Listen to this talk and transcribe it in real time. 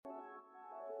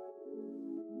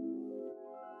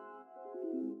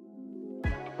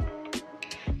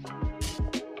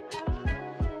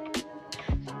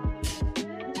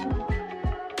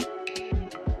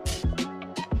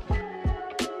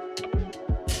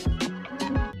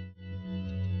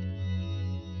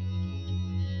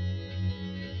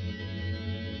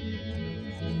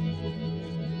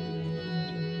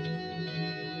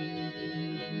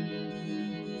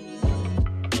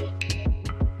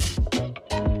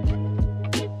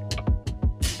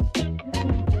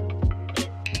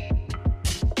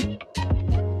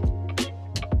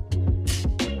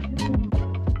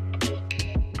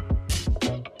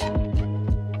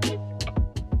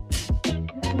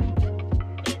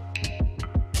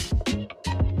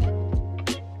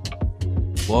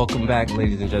Welcome back,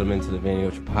 ladies and gentlemen, to the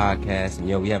Vanity podcast.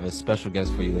 And we have a special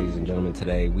guest for you, ladies and gentlemen,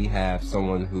 today. We have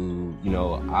someone who,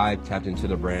 I tapped into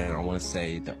the brand, I want to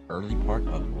say, the early part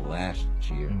of last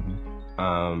year.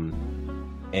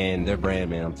 And their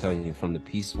brand, man, I'm telling you, from the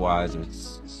piece-wise,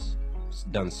 it's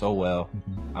done so well.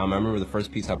 I remember the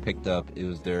first piece I picked up, it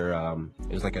was their,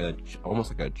 it was like almost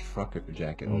like a trucker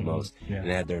jacket almost. Yeah. And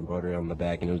it had their embroidery on the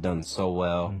back, and it was done so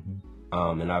well.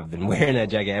 And I've been wearing that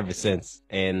jacket ever since.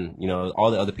 And,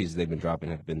 all the other pieces they've been dropping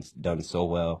have been done so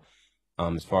well.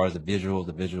 As far as the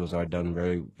visuals are done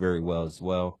very, very well as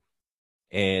well.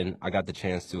 And I got the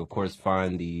chance to, of course,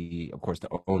 find the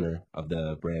owner of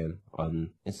the brand on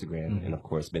Instagram, and of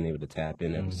course, been able to tap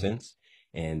in ever since.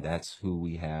 And that's who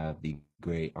we have the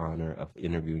great honor of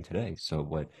interviewing today. So,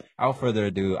 without further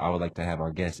ado, I would like to have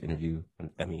our guest introduce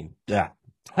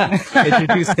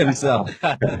himself.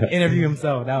 Interview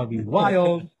himself. That would be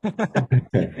wild.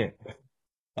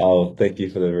 Oh, thank you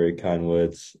for the very kind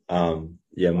words.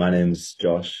 My name's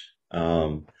Josh.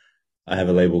 I have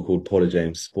a label called Porter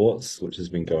James Sports, which has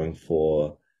been going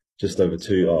for just over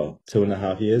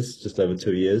 2.5 years, just over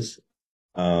 2 years.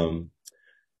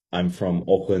 I'm from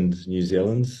Auckland, New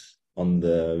Zealand, on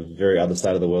the very other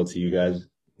side of the world to you guys.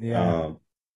 Yeah.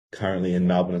 Currently in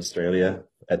Melbourne, Australia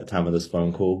at the time of this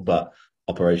phone call, but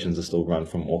operations are still run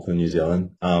from Auckland, New Zealand.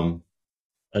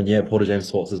 Porter James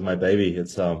Sports is my baby.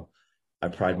 It's I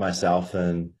pride myself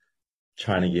in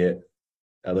trying to get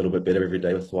a little bit better every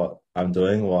day with what I'm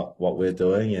doing, what we're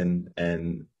doing,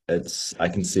 and I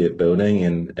can see it building,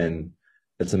 and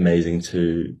it's amazing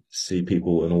to see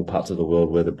people in all parts of the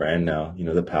world wear the brand now.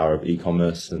 The power of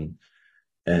e-commerce and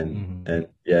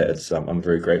it's I'm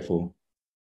very grateful.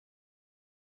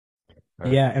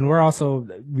 Yeah, and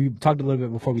we talked a little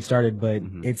bit before we started, but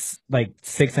it's like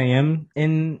 6 a.m.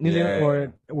 in New Zealand,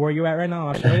 or where you at right now,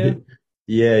 Australia?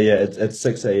 It's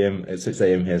 6 a.m. It's 6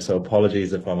 a.m. here, so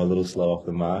apologies if I'm a little slow off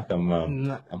the mark. I'm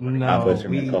halfway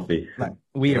through my coffee.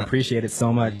 We appreciate it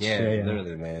so much. Yeah,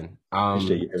 literally, man.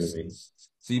 Appreciate you having me.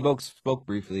 So you both spoke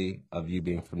briefly of you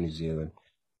being from New Zealand.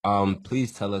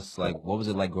 Please tell us, what was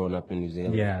it like growing up in New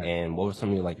Zealand? Yeah. And what were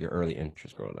some of your early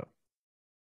interests growing up?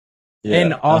 Yeah.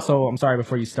 And also, I'm sorry,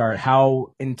 before you start,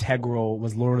 how integral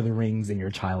was Lord of the Rings in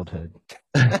your childhood?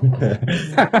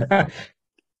 I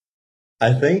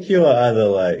think you were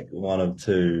either one of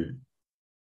two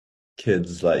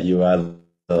kids, you were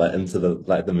either into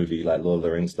the movie Lord of the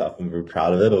Rings stuff and very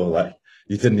proud of it, or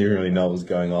you didn't even really know what was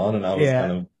going on, and I was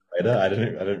kind of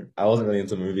later. I wasn't really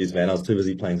into movies, man. I was too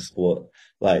busy playing sport.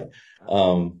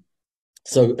 So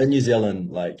in New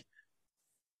Zealand,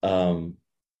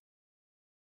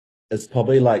 it's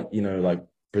probably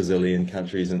Brazilian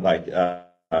countries and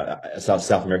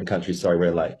South American countries,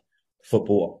 where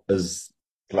football is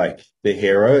the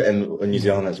hero, and in New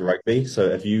Zealand that's rugby. So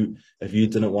if you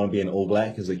didn't want to be an All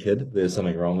Black as a kid, there's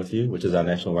something wrong with you, which is our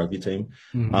national rugby team.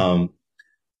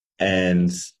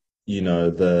 And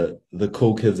the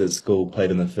cool kids at school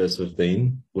played in the first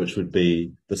 15, which would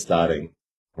be the starting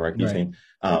rugby team.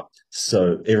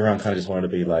 So everyone kind of just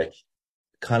wanted to be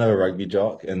kind of a rugby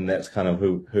jock, and that's kind of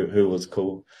who was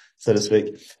cool, so to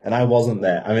speak. And I wasn't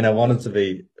that. I mean, I wanted to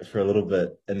be for a little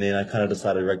bit, and then I kind of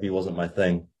decided rugby wasn't my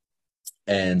thing,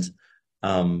 and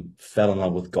fell in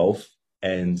love with golf.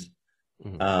 And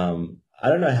I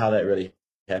don't know how that really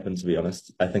happened, to be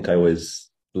honest. I think I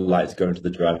always liked going to the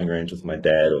driving range with my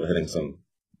dad, or hitting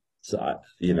I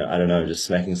don't know, just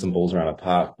smacking some balls around a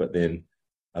park. But then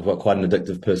I've got quite an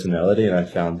addictive personality, and I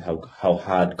found how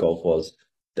hard golf was,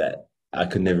 that I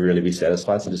could never really be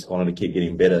satisfied. So I just wanted to keep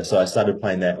getting better. So I started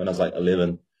playing that when I was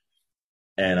 11,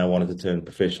 and I wanted to turn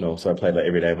professional. So I played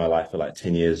every day of my life for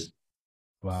 10 years.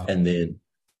 Wow. And then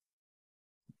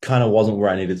kind of wasn't where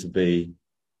I needed to be.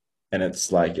 And it's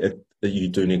you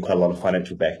do need quite a lot of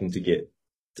financial backing to get,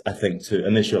 I think,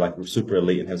 unless you're super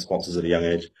elite and have sponsors at a young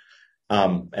age.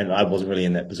 And I wasn't really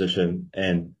in that position.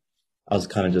 And I was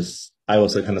I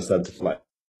also kind of started to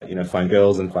find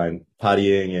girls and find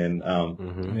partying, and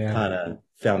kind of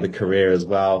found a career as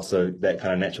well. So that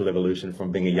kind of natural evolution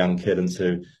from being a young kid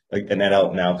into an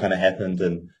adult now kind of happened,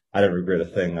 and I don't regret a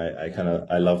thing.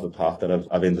 I love the path that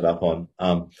I've ended up on.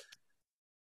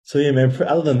 So yeah, man.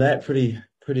 Other than that, pretty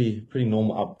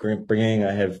normal upbringing.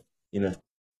 I have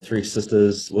 3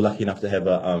 sisters. We're lucky enough to have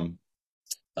a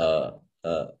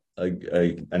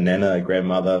nana, a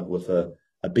grandmother with a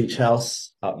beach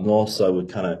house up north. So we'd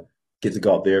kind of get to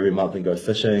go up there every month and go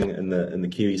fishing in the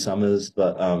Kiwi summers.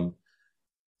 But other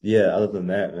than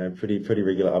that, man, pretty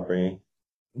regular upbringing.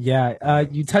 Yeah,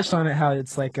 you touched on it, how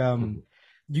it's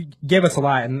you gave us a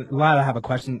lot, and a lot I have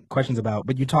questions about.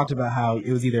 But you talked about how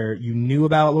it was either you knew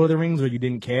about Lord of the Rings or you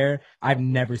didn't care. I've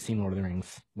never seen Lord of the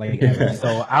Rings, like ever.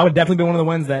 So I would definitely be one of the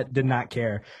ones that did not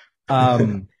care.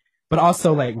 But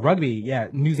also like rugby, yeah,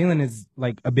 New Zealand is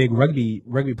like a big rugby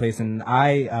place, and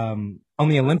I on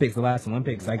the Olympics, the last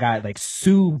Olympics, I got like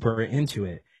super into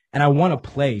it, and I want to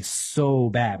play so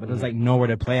bad, but there's like nowhere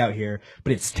to play out here.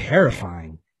 But it's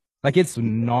terrifying, like it's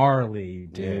gnarly,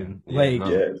 dude. Like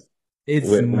it's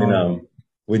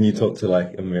when you talk to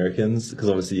like Americans, because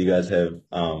obviously you guys have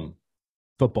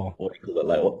football, what do you call it,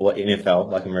 like what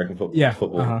NFL, like American football,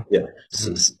 football, yeah,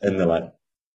 and they're like,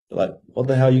 what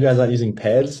the hell? You guys aren't using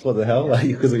pads? What the hell? Like,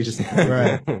 because we just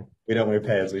we don't wear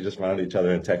pads. We just run at each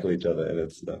other and tackle each other, and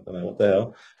it's like, what the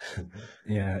hell?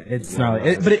 Yeah, it's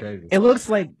gnarly. But it looks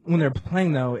like when they're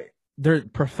playing though, they're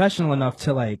professional enough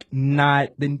to like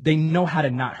not. They know how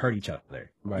to not hurt each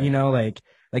other. Right. You know, like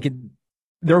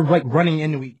they're like running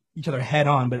into each other head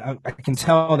on, but I can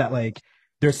tell that like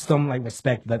there's some like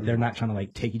respect that they're not trying to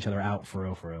like take each other out for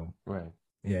real. Right.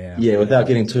 Yeah. Without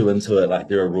getting too into it, like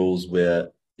there are rules where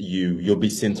you'll be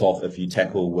sent off if you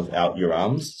tackle without your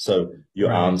arms. So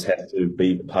your arms have to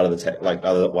be part of the tackle, like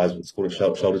otherwise it's called a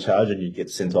shoulder charge, and you get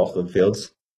sent off the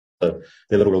fields. So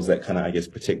they're little rules that kind of, I guess,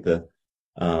 protect the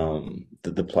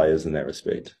players in that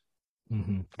respect.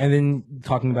 Mm-hmm. And then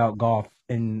talking about golf,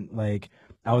 and like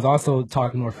I was also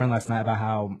talking to a friend last night about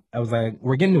how I was like,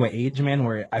 we're getting to an age, man,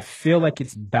 where I feel like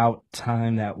it's about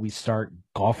time that we start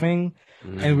golfing.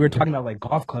 Mm-hmm. And we were talking about like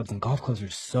golf clubs, and golf clubs are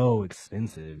so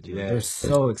expensive, dude. Yeah. They're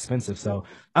so expensive. So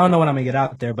I don't know when I'm gonna get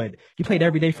out there, but you played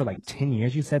every day for like 10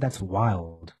 years, you said? That's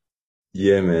wild.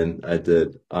 Yeah, man, I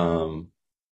did. I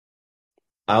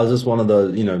was just one of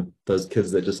those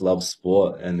kids that just love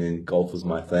sport, and then golf was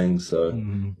my thing. So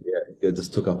yeah, it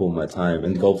just took up all my time.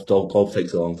 And golf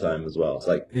takes a long time as well. It's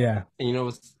like and you know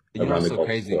what's so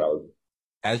crazy?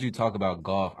 As you talk about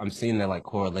golf, I'm seeing that like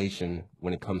correlation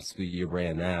when it comes to your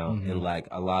brand now, and like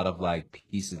a lot of like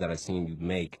pieces that I've seen you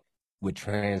make would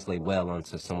translate well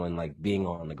onto someone like being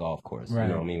on the golf course. Right. You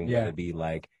know what I mean? Whether it be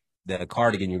like the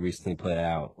cardigan you recently put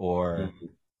out, or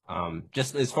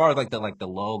just as far as like the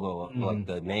logo, like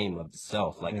the name of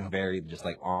itself, like very just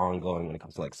like ongoing when it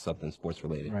comes to like something sports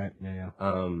related. Right. Yeah.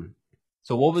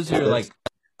 So what was your like?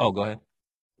 Oh, go ahead.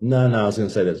 No, I was going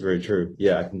to say that's very true.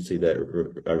 Yeah, I can see that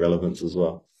relevance as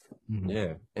well.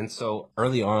 Yeah. And so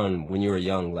early on when you were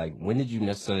young, like when did you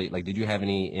necessarily, like, did you have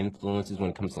any influences when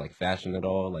it comes to like fashion at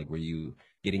all? Like, were you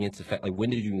getting into, like,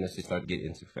 when did you necessarily start to get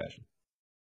into fashion?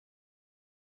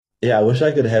 Yeah, I wish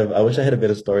I had a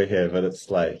better story here, but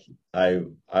it's like, I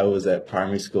was at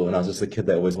primary school and I was just a kid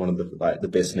that always wanted the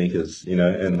best sneakers,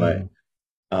 and like,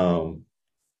 I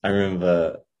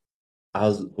remember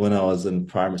when I was in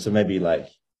primary, so maybe like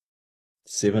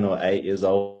 7 or 8 years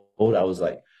old, I was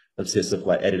like obsessed with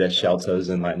like Adidas Sheltos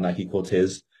and like Nike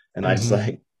Cortez. And I just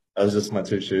like, I was just my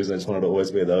two shoes, and I just wanted to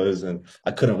always wear those. And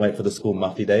I couldn't wait for the school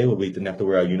muffy day where we didn't have to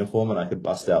wear our uniform and I could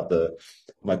bust out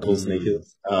my cool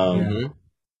sneakers. And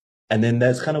then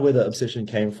that's kind of where the obsession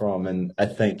came from. And I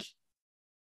think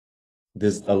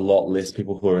there's a lot less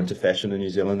people who are into fashion in New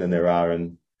Zealand than there are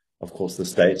in, of course, the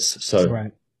States.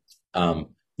 So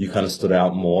you kind of stood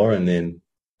out more. And then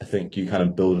I think you kind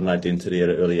of build an identity at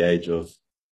an early age of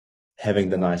having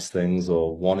the nice things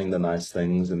or wanting the nice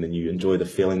things, and then you enjoy the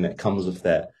feeling that comes with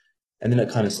that. And then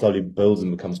it kind of slowly builds and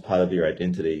becomes part of your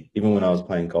identity. Even when I was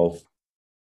playing golf,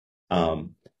 I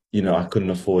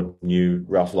couldn't afford new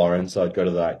Ralph Lauren, so I'd go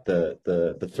to like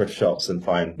the thrift shops and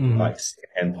find like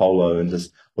secondhand polo, and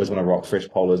just always want to rock fresh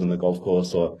polos on the golf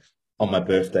course, or on my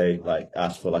birthday, like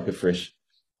ask for like a fresh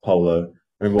polo.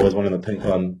 I remember always wanting the pink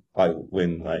one, like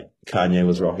when like Kanye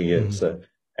was rocking it. So,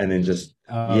 and then just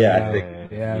I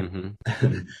think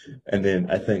and then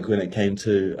I think when it came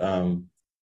to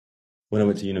when I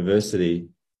went to university,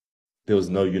 there was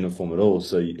no uniform at all.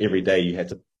 So every day you had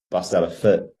to bust out a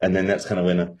fit. And then that's kind of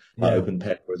when I opened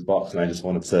Pandora's box, and I just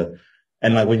wanted to,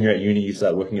 and like when you're at uni, you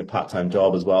start working a part-time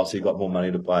job as well. So you got more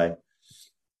money to buy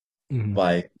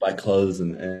clothes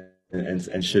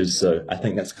and shoes. So I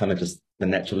think that's kind of just the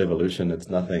natural evolution. It's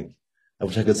nothing. I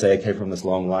wish I could say I came from this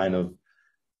long line of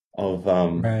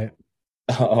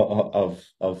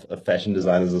fashion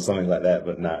designers or something like that,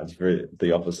 but no, it's very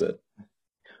the opposite.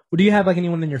 Well, do you have like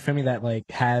anyone in your family that like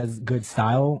has good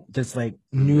style, just like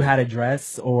knew how to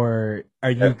dress, or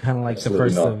are you kind of like the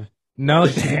first of? No,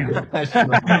 damn.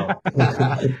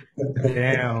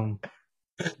 Damn.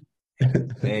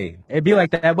 Hey, it'd be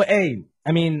like that, but hey,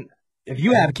 I mean, if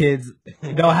you have kids,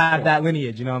 they'll have that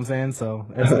lineage. You know what I'm saying? So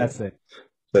that's it.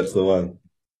 That's the one.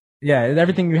 Yeah,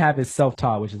 everything you have is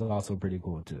self-taught, which is also pretty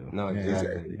cool too. No,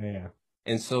 exactly. Yeah.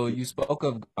 And so you spoke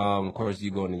of course,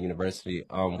 you going to university.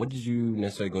 What did you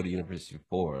necessarily go to university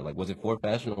for? Like, was it for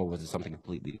fashion or was it something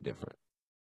completely different?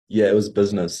 Yeah, it was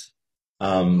business.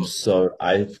 So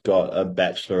I've got a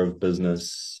Bachelor of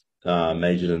Business,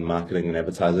 majored in marketing and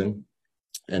advertising.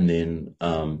 And then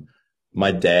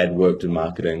my dad worked in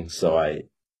marketing, so I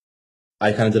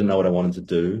kind of didn't know what I wanted to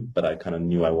do, but I kind of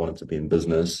knew I wanted to be in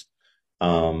business.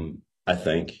 I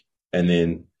think. And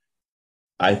then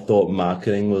I thought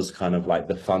marketing was kind of like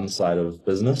the fun side of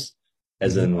business,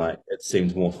 as Mhm. in like it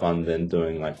seemed more fun than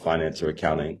doing like finance or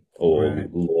accounting or Right.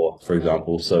 law, for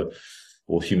example. So,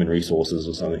 or human resources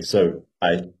or something. So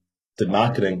I did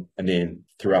marketing, and then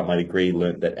throughout my degree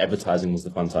learned that advertising was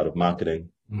the fun side of marketing.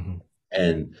 Mhm.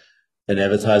 And in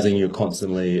advertising, you're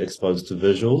constantly exposed to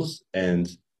visuals, and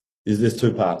there's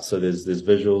two parts. So there's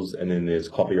visuals, and then there's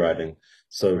copywriting.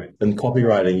 So Right. in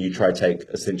copywriting, you try to take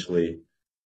essentially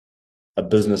a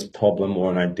business problem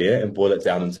or an idea and boil it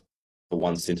down into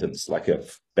one sentence, like a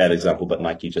bad example, but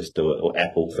Nike just do it, or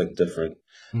Apple think different.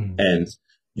 Mhm. And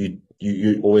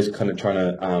you always kind of trying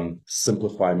to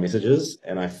simplify messages.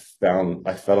 And I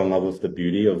fell in love with the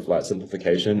beauty of like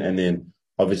simplification, and then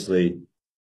obviously,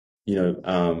 you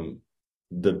know,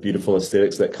 the beautiful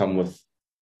aesthetics that come with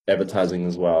advertising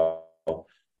as well.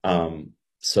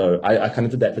 So I kind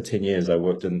of did that for 10 years. I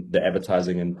worked in the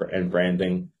advertising and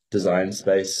branding design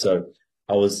space. So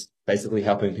I was basically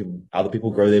helping other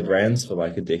people grow their brands for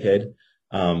like a decade.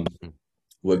 Mhm.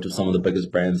 Worked with some of the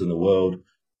biggest brands in the world.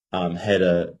 Had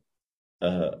a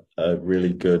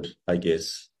really good, I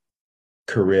guess,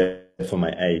 career for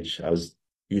my age. I was,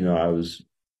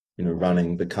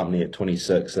 running the company at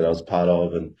 26 that I was part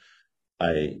of, and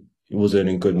I was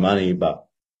earning good money, but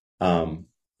I'm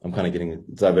kind of getting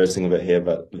diversing a bit here,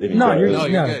 but let me No, go. No,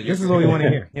 you're good. You're this is what we want to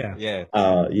good. hear. Yeah.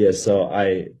 Yeah. Yeah, so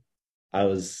I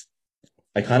was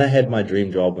I kind of had my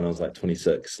dream job when I was like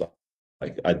 26.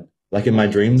 Like in my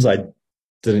dreams, I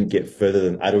didn't get further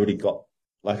than I'd already got.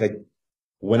 Like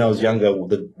when I was younger,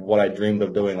 what I dreamed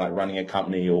of doing, like running a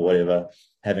company or whatever,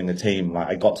 having a team, like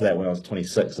I got to that when I was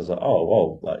 26. I was like, oh,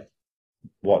 whoa, like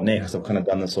what Yeah. next? I've kind of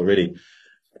done this already,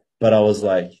 but I was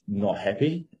like not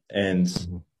happy. And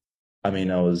Mhm. I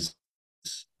mean, I was,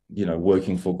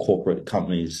 working for corporate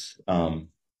companies,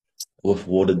 with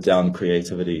watered down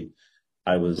creativity.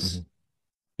 I was,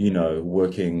 Mhm.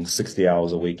 working 60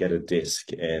 hours a week at a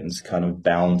desk and kind of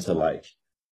bound to like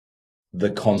the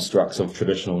constructs of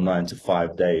traditional 9 to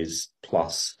 5 days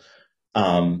plus.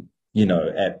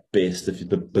 At best, if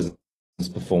the business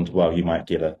performed well, you might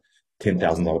get a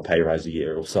 $10,000 pay rise a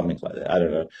year or something like that. I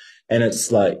don't know. And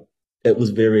it's like, it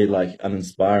was very like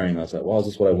uninspiring. I was like, well, is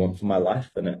this what I want Mhm. for my life?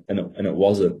 And it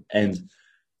wasn't. And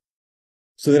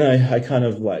so then I kind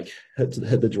of like hit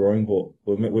the drawing board,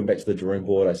 went back to the drawing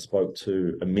board. I spoke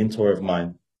to a mentor of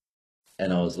mine,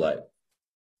 and I was like,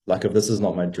 if this is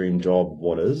not my dream job,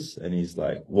 what is? And he's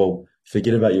like, well,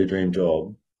 forget about your dream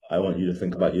job. I want you to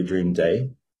think about your dream day.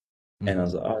 And I Mhm.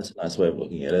 was like, oh, it's a nice way of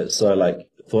looking at it. So I like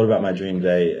thought about my dream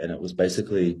day, and it was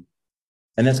basically,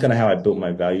 and that's kind of how I built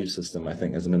my value system, I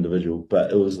think, as an individual.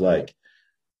 But it was like,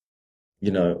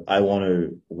 I want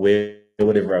to wear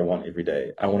whatever I want every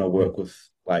day. I want to Mhm. work with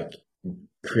like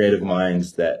creative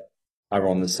minds that are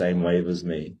on the same wave as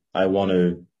me. I want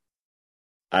to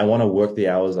work the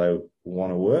hours I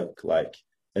want to work. Like Mhm.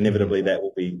 inevitably that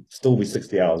will still be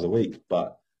 60 hours a week,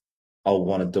 but I'll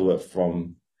want to do it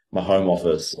from my home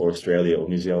office or Australia or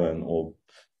New Zealand or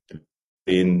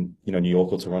in, New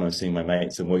York or Toronto, seeing my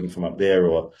mates and working from up there.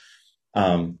 Or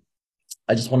um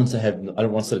I just wanted to I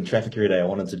don't want to sit in traffic every day. I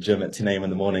wanted to gym at 10 a.m. in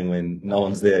the morning when no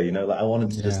one's there, like I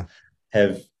wanted to just Yeah.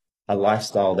 have a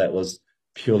lifestyle that was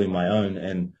purely my own.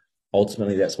 And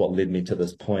ultimately that's what led me to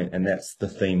this point. And that's the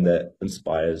theme that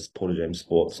inspires Porter James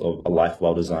Sports, of a life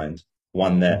well designed,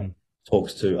 one that Mhm.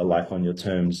 talks to a life on your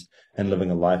terms and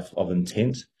living a life of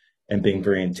intent and being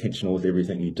very intentional with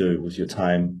everything you do, with your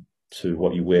time, to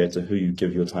what you wear, to who you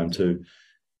give your time to.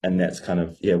 And that's kind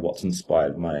of, yeah, what's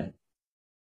inspired my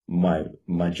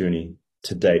journey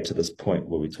to date, to this point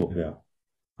where we talk about.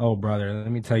 Oh, brother,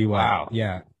 let me tell you what. Wow.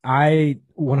 Yeah, I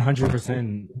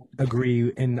 100%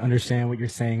 agree and understand what you're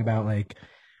saying about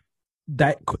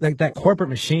that corporate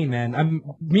machine, man.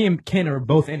 Me and Ken are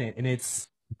both in it, and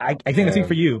I think I speak Yeah.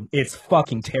 for you. It's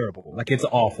fucking terrible. Like it's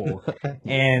awful,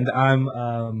 and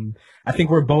I think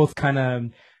we're both kind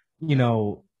of, you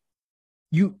know,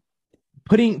 you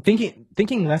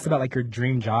thinking less about like your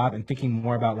dream job and thinking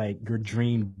more about like your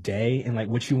dream day and like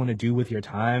what you want to do with your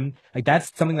time. Like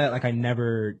that's something that like I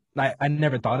never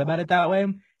thought about it that way.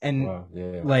 And Wow.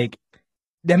 Yeah. like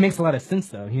that makes a lot of sense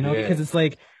though, Yeah. because it's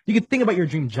like you could think about your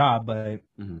dream job, but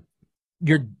Mhm.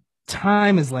 your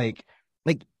time is like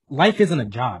like life isn't a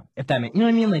job, if that makes, you know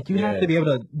what I mean? Like you have to be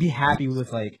able to be happy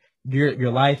with like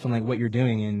your life and like what you're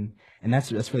doing, and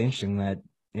that's really interesting that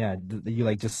you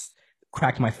like just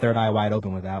cracked my third eye wide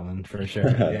open with that one for sure.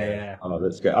 Yeah. Oh,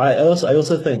 that's great. I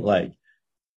also think like,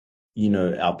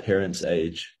 our parents'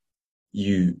 age,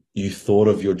 you thought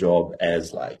of your job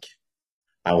as like,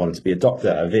 I wanted to be a doctor,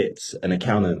 a vet, an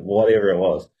accountant, whatever it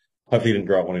was. Hopefully you didn't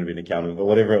grow up wanting to be an accountant, but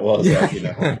whatever it was,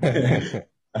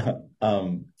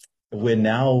 um, we're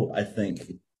now, I think,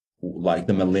 like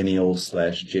the millennial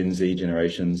slash Gen Z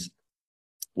generations,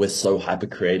 we're so hyper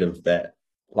creative that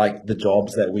like the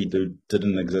jobs that we do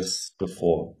didn't exist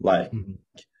before. Like, Mhm.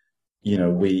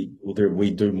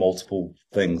 we do multiple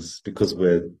things because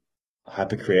we're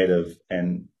hyper creative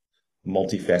and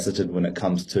multifaceted when it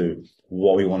comes to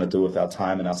what we want to do with our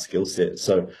time and our skill set.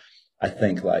 So I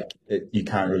think like you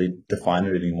can't really define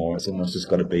it anymore. It's almost just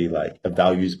got to be like a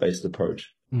values based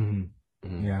approach.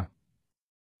 Yeah.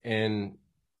 And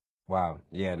wow,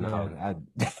 yeah, no,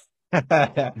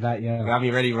 That got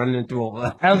me ready running into a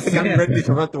wall. I was Got me ready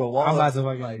to run through a wall. I'm about to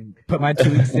fucking put my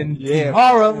 2 weeks in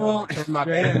tomorrow.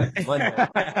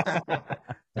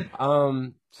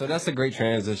 So that's a great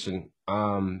transition.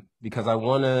 Because I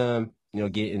want to,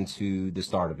 get into the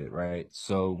start of it, right?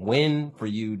 So when for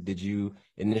you did you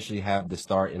initially have the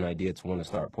start and idea to want to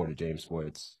start Porter James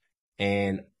Sports?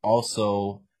 And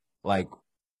also, like,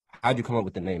 how'd you come up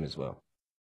with the name as well?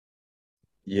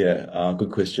 Yeah,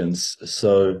 good questions.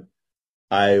 So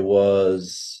I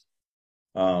was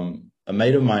a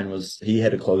mate of mine he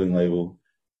had a clothing label,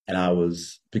 and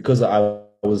because I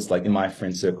was like in my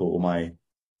friend circle, or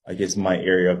I guess my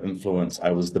area of influence,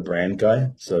 I was the brand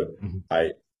guy. So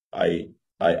I I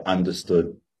I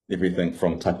understood everything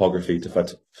from typography to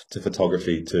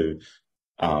photography to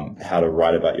how to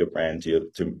write about your brand to your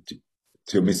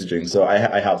messaging. So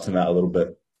I helped him out a little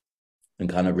bit and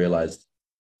kind of realized,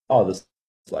 oh, this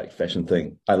like fashion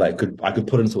thing. I could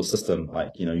put into a system,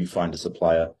 like, you find a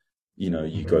supplier,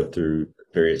 you go through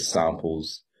various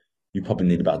samples. You probably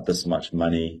need about this much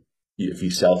money. If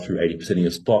you sell through 80% of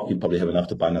your stock, you probably have enough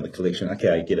to buy another collection. Okay,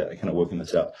 I get it. I kind of working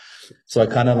this out. So I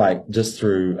kind of like, just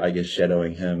through, I guess,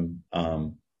 shadowing him,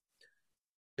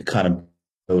 kind of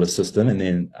build a system. And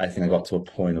then I think I got to a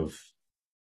point of,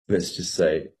 let's just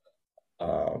say,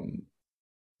 um,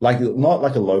 like not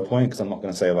like a low point, because I'm not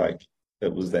going to say like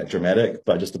it was that dramatic,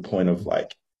 but just a point of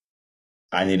like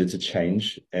I needed to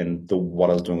change and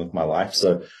what I was doing with my life.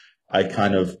 So I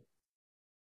kind of,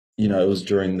 it was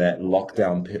during that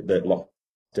lockdown period,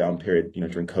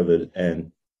 during COVID,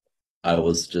 and I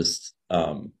was just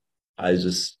ideating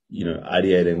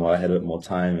while I had a bit more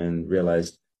time and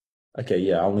realized, okay,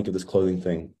 yeah, I want to give this clothing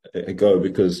thing a go,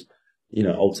 because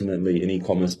ultimately an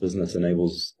e-commerce business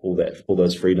enables all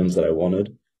those freedoms that I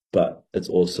wanted, but it's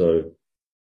not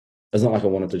like I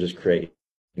wanted to just create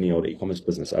any old e-commerce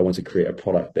business. I want to create a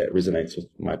product that resonates with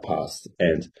my past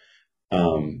and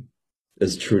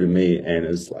is true to me, and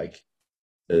is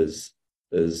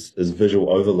is visual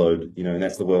overload, and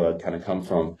that's the world I'd kind of come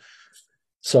from.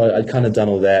 So I'd kind of done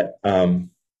all that,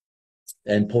 and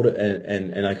pulled it,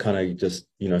 and I kind of just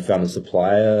found a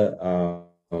supplier,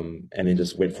 and then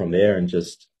just went from there, and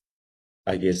just,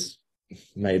 I guess,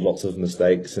 made lots of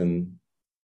mistakes and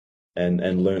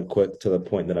learned quick to the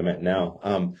point that I'm at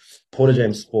now. Porter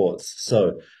James Sports.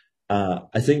 So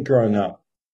I think growing up,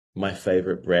 my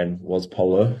favorite brand was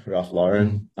Polo, Ralph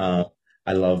Lauren. I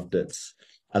loved it.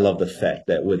 I love the fact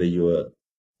that whether you were,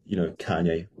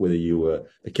 Kanye, whether you were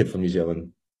a kid from New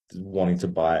Zealand wanting to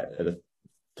buy it at a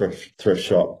thrift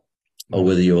shop, or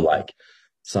whether you were like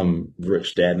some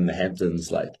rich dad in the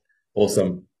Hamptons, like, or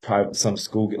some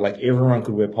school, like everyone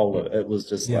could wear Polo. It was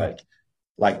just like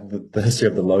the history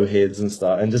of the low heads and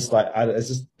stuff, and just like I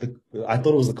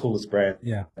thought it was the coolest brand.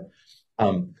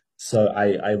 So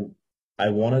I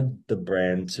wanted the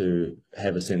brand to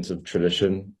have a sense of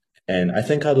tradition, and I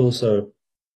think this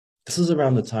was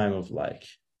around the time of like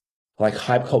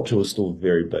hype culture was still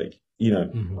very big,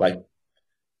 like,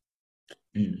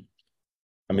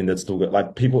 I mean, that's still good.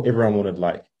 Like everyone wanted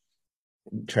like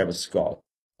Travis Scott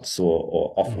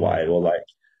or Off-White, or like,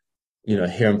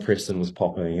 Heron Preston was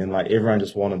popping, and like everyone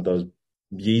just wanted those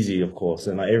Yeezy, of course,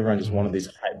 and like everyone just wanted these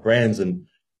hype brands, and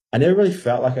I never really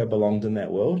felt like I belonged in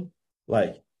that world.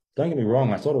 Like, don't get me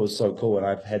wrong, I thought it was so cool, and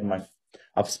I've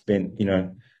spent,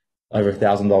 over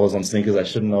 $1,000 on sneakers I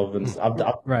shouldn't have, and I've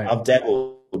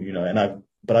dabbled,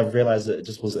 but I've realized that it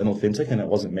just was inauthentic and it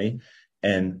wasn't me.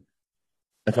 And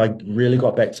if I really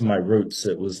got back to my roots,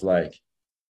 it was like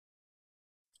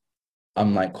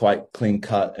I'm like quite clean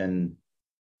cut and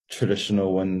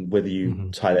traditional, and whether you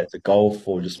tie that to golf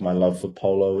or just my love for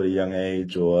polo at a young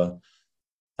age, or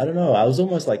I don't know. I was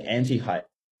almost like anti-hype,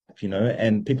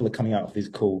 and people are coming out with these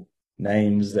cool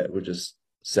names that were just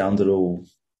sounded all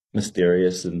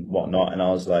mysterious and whatnot. And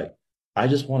I was like, I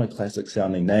just want a classic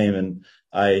sounding name.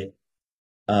 And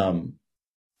um,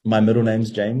 my middle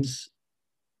name's James,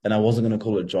 and I wasn't going to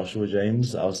call it Joshua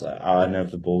James. I was like, oh, I don't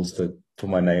have the balls to put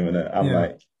my name in it. I'm Yeah.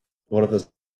 like, what if this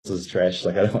is trash?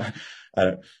 Like, I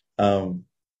don't, um,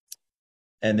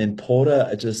 and then Porter,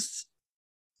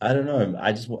 I don't know.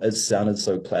 It sounded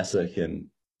so classic, and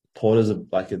Porter's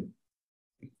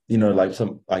like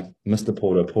some like Mr.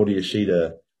 Porter, Porter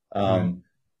Yoshida, Right.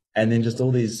 and then just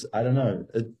all these. I don't know.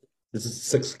 This is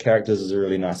 6 characters is a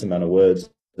really nice amount of words,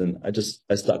 and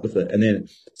I stuck with it. And then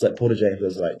it's like Porter James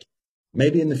was like,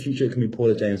 maybe in the future it can be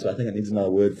Porter James, but I think it needs another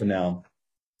word for now.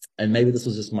 And maybe this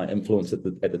was just my influence at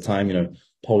the time.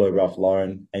 Polo, Ralph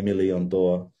Lauren, Amy Leon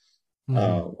Dore,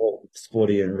 Mhm.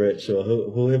 Sporty and Rich, or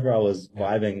whoever I was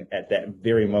vibing at that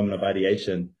very moment of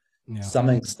ideation, Yeah.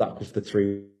 something stuck with the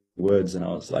 3 words, and I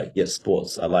was like, yes,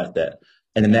 sports, I like that.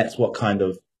 And then that's what kind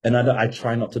of, and I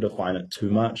try not to define it too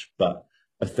much, but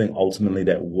I think ultimately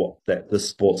that the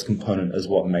sports component is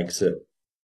what makes it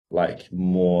like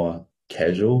more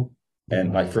casual.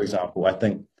 And like, Mhm. for example, I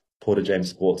think Porter James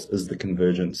Sports is the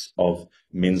convergence of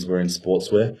menswear and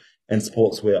sportswear, and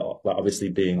sportswear, like obviously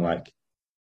being like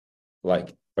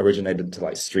originated to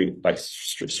like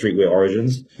streetwear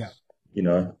origins, Yeah.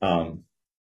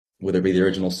 whether it be the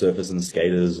original surfers and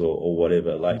skaters or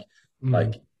whatever, Mhm.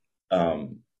 like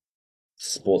um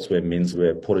sportswear,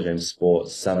 menswear, Porter James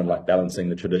Sports sounded like balancing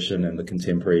the tradition and the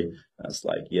contemporary. And it's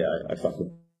like, yeah, I fuck with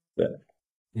that.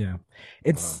 Yeah.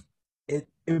 Wow.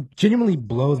 It genuinely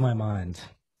blows my mind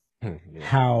Yeah.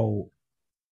 how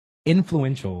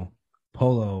influential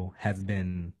polo has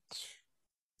been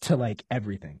to like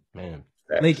everything. Man.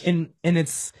 Like, Facts. and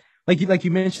it's like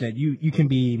you mentioned it. You can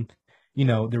be,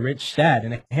 the rich dad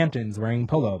in the Hamptons wearing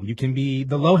polo. You can be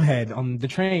the lowhead on the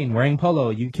train wearing polo.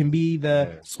 You can be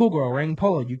the Yeah. schoolgirl wearing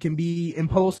polo. You can be in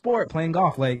polo sport playing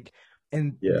golf. Like,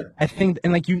 and Yeah. I think,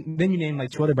 and like then you name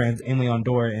like 2 other brands, Aimee on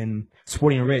Door and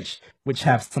Sporty and Rich, which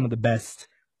have some of the best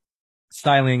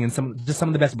styling and some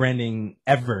of the best branding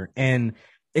ever. And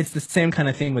it's the same kind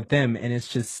of thing with them. And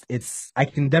I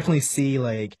can definitely see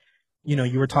like,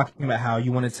 you were talking about how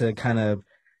you wanted to kind of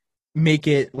make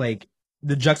it like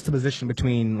the juxtaposition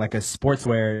between like a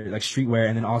sportswear, like streetwear,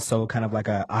 and then also kind of like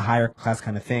a higher class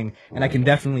kind of thing. And I can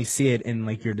definitely see it in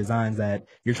like your designs that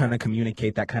you're trying to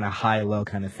communicate that kind of high low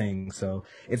kind of thing. So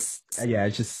it's just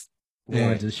Yeah.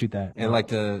 wanted to shoot that. And like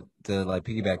to like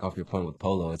piggyback off your point with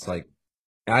polo, it's like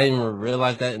I didn't even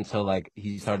realize that until like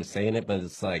he started saying it, but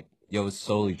it's like, yo, it's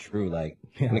solely true. Like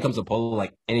when Yeah. it comes to polo,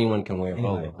 like anyone can wear Anyway,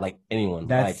 polo. Like anyone. Like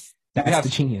that's you that's have the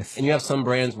genius. and you have some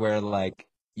brands where like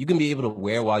you can be able to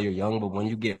wear while you're young, but when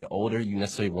you get older, you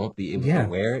necessarily won't be able to Yeah.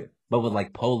 wear it. But with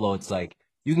like polo, it's like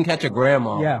you can catch a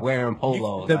grandma Yeah. wearing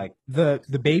polo. The Like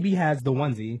the baby has the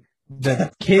onesie.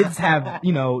 The kids have,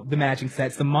 the matching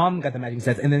sets. The mom got the matching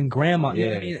sets, and then grandma. You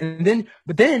know what I yeah. mean?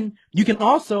 But then you can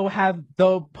also have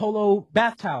the polo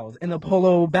bath towels and the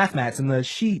polo bath mats and the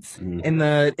sheets Mhm. and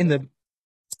the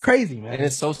it's crazy, man. And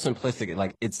it's so simplistic.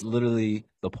 Like it's literally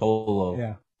the polo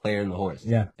Yeah. player and the horse.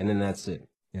 Yeah. And then that's it.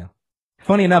 Yeah.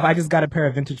 Funny enough, I just got a pair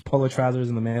of vintage polo trousers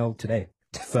in the mail today,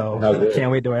 so How good. can't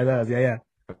wait to wear those. Yeah, yeah.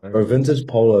 Or vintage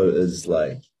polo is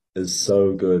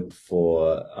so good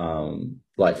for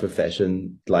like for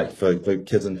fashion, like for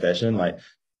kids in fashion,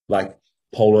 like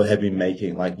polo have been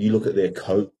making like you look at their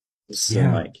coats and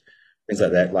Yeah. like things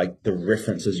like that, like the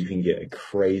references you can get are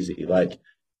crazy. Like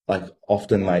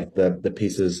often like the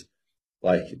pieces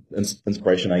like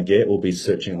inspiration I get will be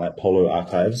searching like polo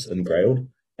archives in Grailed,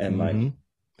 and like Hmm. you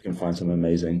can find some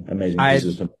amazing I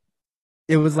pieces.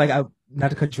 it was like not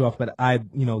to cut you off, but I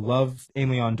love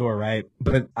Aimee on Door, right?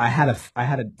 But I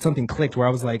had something clicked where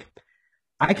I was like,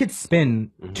 I could spend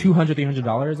Mhm.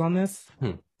 $200-$300 on this,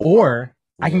 Hmm. or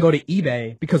I can Yeah. go to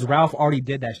eBay because Ralph already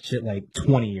did that shit like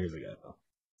 20 years ago,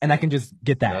 and I can just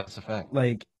get that. That's a fact.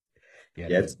 Like, Yeah.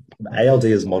 Yeah,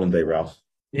 ALD is modern day Ralph.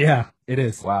 yeah, it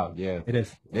is. Wow. Yeah. It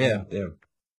is. Yeah. Yeah.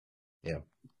 Yeah.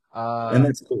 And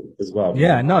that's cool as well.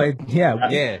 Yeah, no, Yeah.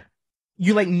 Yeah.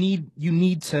 you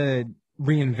need to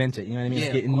reinvent it. You know what I mean? Yeah, Like,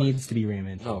 of it course. needs to be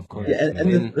reinvented. No, of course. Yeah, and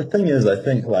And the thing is, I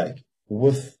think like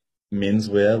with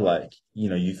menswear, like,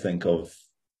 you think of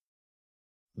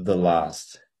the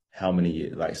last how many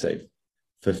years, like say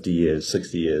 50 years,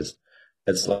 60 years.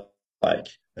 It's like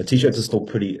a t-shirt is still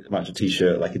pretty much a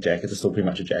t-shirt, like a jacket is still pretty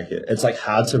much a jacket. It's like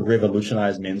hard to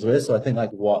revolutionize menswear. So I think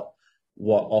like what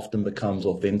often becomes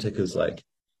authentic is like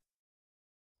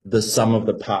the sum of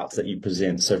the parts that you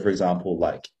present. So for example,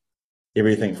 like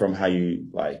everything from how you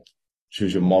like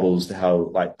choose your models, to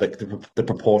how like the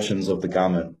proportions of the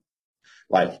garment,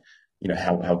 like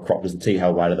how cropped is the tee,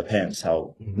 how wide are the pants,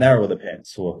 how narrow are the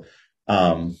pants, or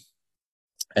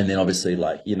and then obviously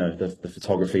like the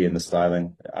photography and the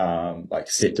styling, like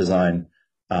set design,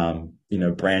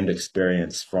 brand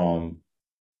experience from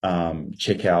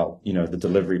checkout, the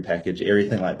delivery package,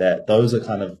 everything like that. Those are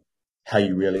kind of how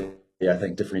you really, I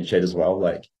think, differentiate as well.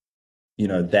 Like,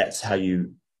 that's how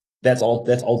that's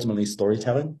ultimately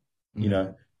storytelling,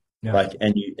 Yeah. like,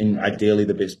 and ideally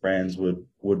the best brands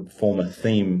would form a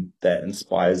theme that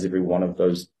inspires every one of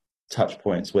those touch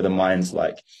points, whether mine's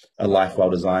like a life well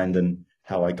designed and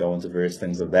how I go into various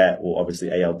things of that, or obviously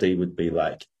ALD would be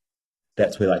like,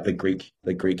 that's where like the Greek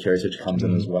heritage comes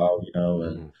in as well,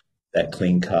 and that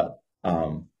clean cut.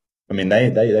 I mean, they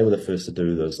were the first to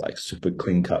do those like super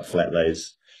clean cut flat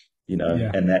lays,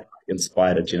 Yeah. and that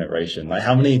inspired a generation. Like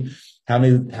how many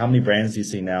brands do you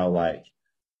see now like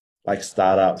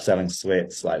startup selling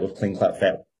sweats like with clean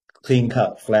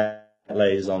cut flat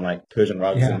lays on like Persian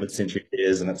rugs and mid-century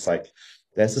chairs, and it's like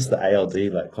that's just the ALD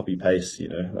like copy paste,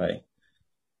 like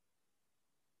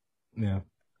Yeah.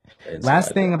 Last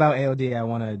inspired thing that. about AOD I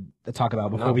want to talk about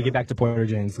before we get back to Porter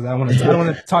James, because I don't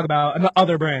want to talk about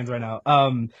other brands right now.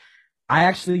 I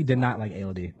actually did not like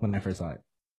AOD when I first saw it.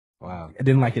 Wow. I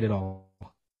didn't like it at all.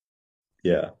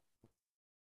 Yeah.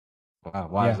 Wow.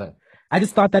 Why is that? I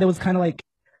just thought that it was kind of like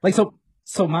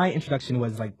so my introduction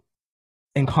was like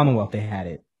in Commonwealth. They had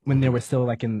it when they were still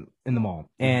like in the mall,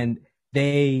 and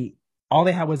all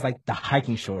they had was like the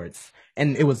hiking shorts,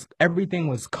 and everything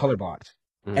was color blocked.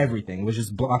 Everything was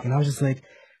just blocking. I was just like,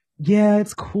 yeah,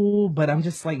 it's cool, but I'm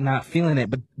just like not feeling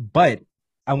it. But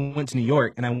I went to New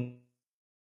York and I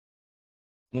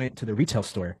went to the retail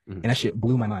store, and that shit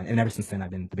blew my mind. And ever since then,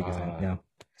 I've been the biggest fan. Yeah.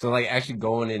 So like actually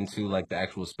going into like the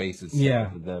actual spaces.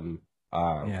 Yeah. For them.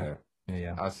 Okay.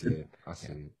 Yeah. I see it.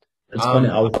 It's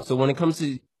funny. So when it comes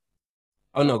to,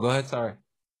 oh no, go ahead. Sorry.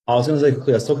 I was going to say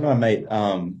quickly, I was talking to my mate,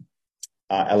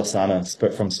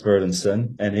 Alisana from Spirit and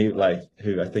Sin, and who I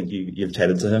think you've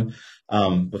chatted to him,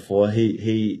 before.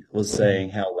 He was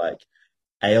saying how like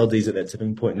ALD's at that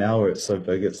tipping point now where it's so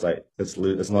big, it's like, it's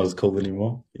not as cool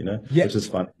anymore, Yeah. which is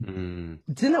fun.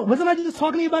 Wasn't I just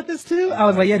talking to you about this too? I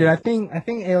was like, yeah, dude, I think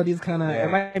ALD is kind of,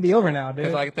 it might be over now, dude.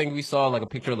 Because I think we saw like a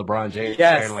picture of LeBron James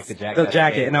wearing like the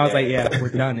jacket. And I was like, yeah, we're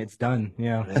done. It's done.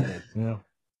 Yeah.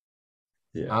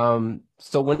 Yeah.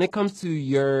 So when it comes to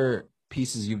your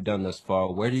pieces you've done thus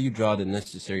far, where do you draw the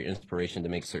necessary inspiration to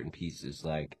make certain pieces?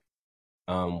 Like,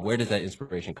 where does that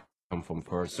inspiration come from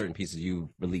for certain pieces you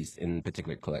released in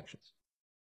particular collections?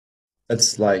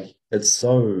 It's like, it's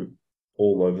so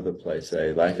all over the place,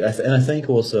 eh? Like, and I think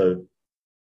also,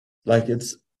 like,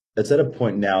 it's at a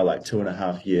point now, like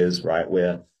 2.5 years, right,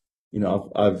 where,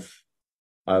 I've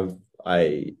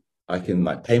I can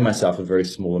like pay myself a very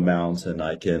small amount, and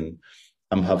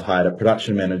I've hired a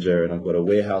production manager, and I've got a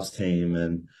warehouse team,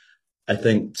 and I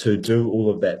think to do all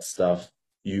of that stuff,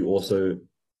 you also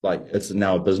like, it's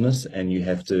now a business, and you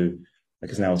have to,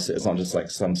 because now it's not just like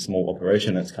some small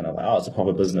operation. It's kind of like, oh, it's a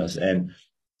proper business. And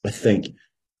I think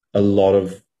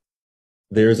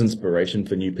there is inspiration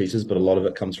for new pieces, but a lot of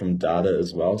it comes from data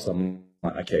as well. So I'm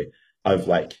like, okay,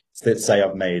 let's say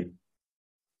I've made,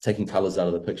 taking colors out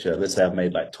of the picture, let's say I've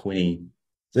made like 20,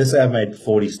 let's say I've made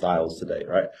 40 styles today,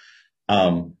 right?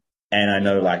 And I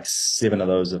know like 7 of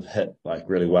those have hit like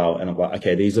really well. And I'm like,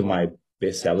 okay, these are my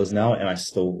best sellers now. And I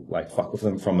still like fuck with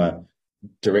them from a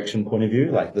direction point of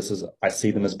view. Like I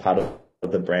see them as part of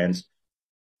the brand,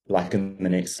 like in the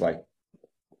next like,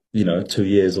 2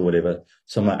 years or whatever.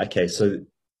 So I'm like, okay, so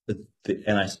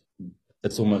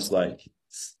it's almost like,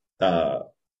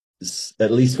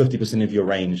 at least 50% of your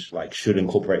range like should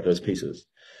incorporate those pieces.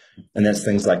 And that's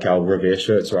things like our Revere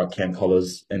shirts or our cam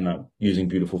collars, and using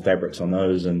beautiful fabrics on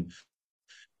those, and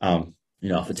our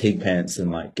fatigue pants,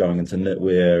 and like going into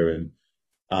knitwear, and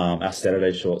our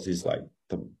Saturday shorts is like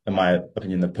in my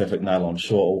opinion, the perfect nylon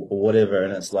short or whatever.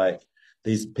 And it's like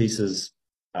these pieces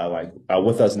are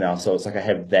with us now. So it's like I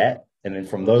have that, and then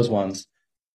from those ones,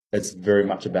 it's very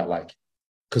much about like,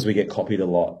 because we get copied a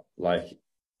lot, like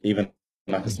even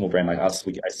like a small brand like us,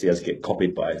 I see us get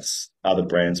copied by other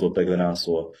brands who are bigger than us,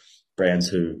 or brands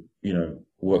who,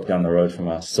 work down the road from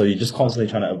us. So you're just constantly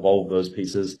trying to evolve those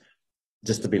pieces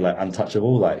just to be like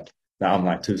untouchable. Like now I'm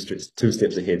like two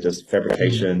steps ahead, just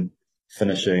fabrication,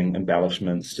 finishing,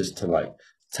 embellishments, just to like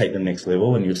take the next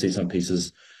level. And you'll see some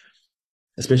pieces,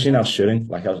 especially in our shirting,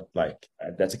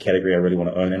 that's a category I really want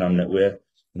to own in our knitwear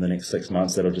in the next 6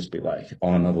 months. That'll just be like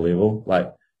on another level.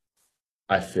 Like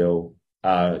I feel,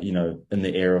 in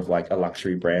the air of like a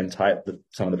luxury brand type,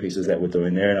 some of the pieces that we're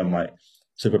doing there. And I'm like,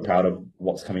 super proud of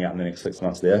what's coming out in the next 6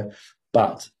 months there.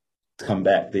 But to come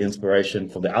back, the inspiration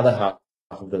for the other half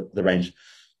of the range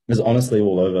is honestly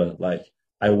all over. Like,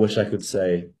 I wish I could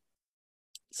say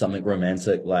something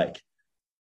romantic, like,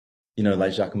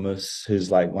 like Jacquemus, who's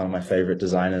like one of my favorite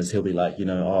designers. He'll be like,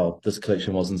 oh, this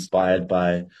collection was inspired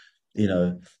by, you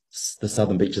know, the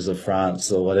southern beaches of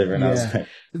France or whatever. And Yeah.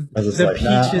 I was just The like,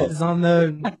 peaches nah. on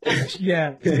the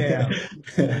yeah.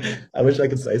 I wish I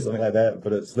could say something like that,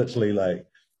 but it's literally like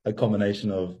a combination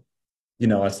of,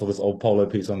 I saw this old polo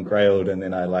piece on Grailed and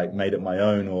then I like made it my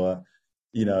own, or,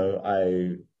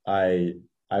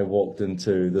 I walked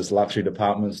into this luxury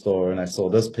department store and I saw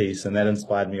this piece and that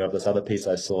inspired me of this other piece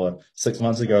I saw 6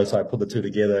 months ago. So I put the two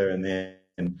together and then,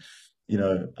 and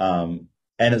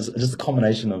it's just a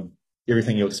combination of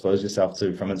everything you expose yourself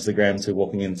to, from Instagram to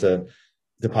walking into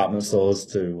department stores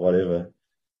to whatever.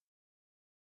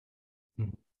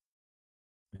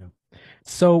 Yeah.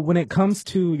 So when it comes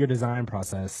to your design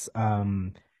process,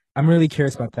 I'm really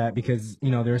curious about that because,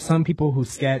 there are some people who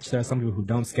sketch, there are some people who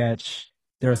don't sketch,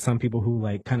 there are some people who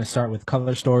like kind of start with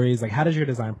color stories. Like, how does your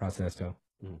design process go?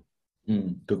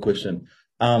 Good question.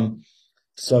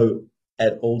 So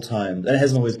at all times, and it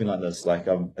hasn't always been like this. Like,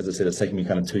 as I said, it's taken me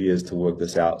kind of 2 years to work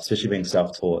this out, especially being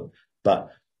self-taught. But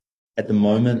at the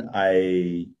moment,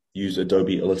 I use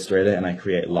Adobe Illustrator and I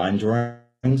create line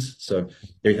drawings. So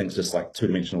everything's just like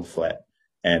two-dimensional flat,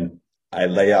 and I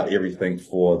lay out everything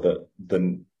for the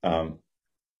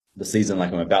season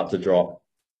like I'm about to drop,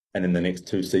 and then the next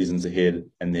 2 seasons ahead,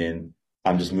 and then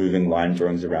I'm just moving line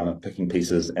drawings around and picking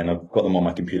pieces, and I've got them on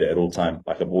my computer at all time.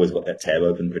 Like, I've always got that tab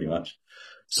open pretty much.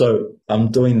 So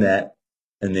I'm doing that,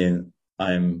 and then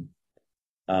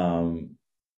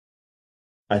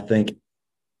I think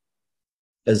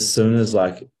as soon as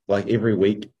like every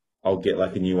week I'll get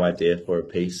like a new idea for a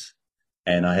piece,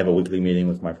 and I have a weekly meeting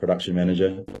with my production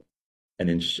manager, and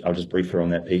then I'll just brief her on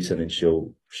that piece, and then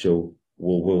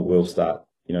we'll start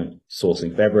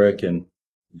sourcing fabric and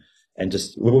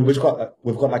just we've got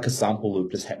like a sample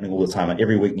loop just happening all the time. Like,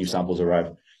 every week new samples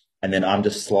arrive, and then I'm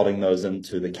just slotting those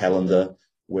into the calendar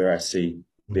where I see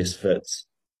best fits.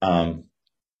 And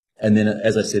then,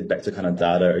 as I said, back to kind of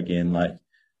data again, like,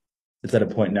 it's at a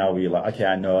point now where you're like, okay,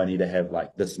 I know I need to have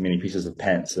like this many pieces of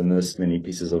pants and this many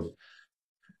pieces of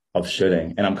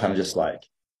shirting, and I'm kind of just like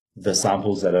the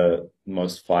samples that are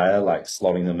most fire, like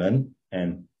slotting them in,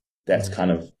 and that's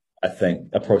kind of, I think,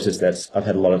 a process that's I've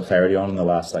had a lot of clarity on in the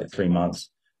last like 3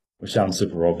 months, which sounds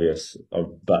super obvious,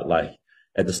 but like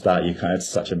at the start it's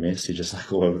such a mess. You're just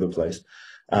like all over the place.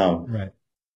 Right.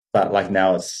 But like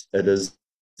now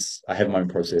I have my own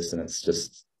process, and it's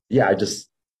just, yeah, I just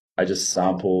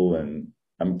sample, and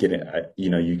I'm getting,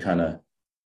 you kind of,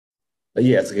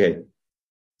 yeah, it's okay.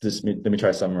 Let me try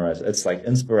to summarize. It's like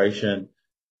inspiration,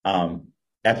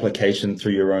 application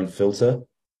through your own filter,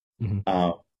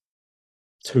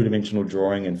 two-dimensional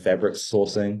drawing and fabric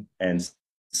sourcing and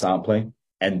sampling,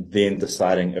 and then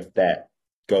deciding if that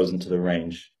goes into the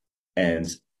range, and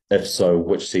if so,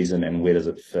 which season and where does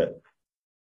it fit.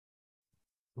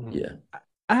 Yeah.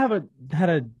 I had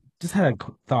a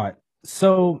thought.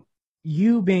 So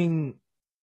you being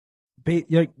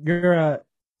you're an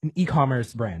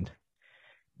e-commerce brand.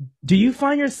 Do you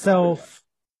find yourself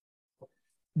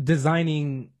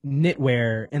designing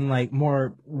knitwear and like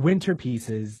more winter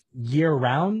pieces year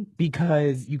round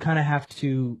because you kind of have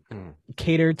to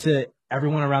cater to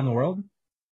everyone around the world?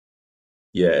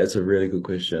 Yeah, it's a really good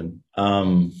question.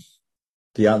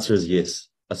 The answer is yes.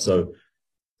 So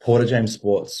Porter James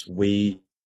Sports, we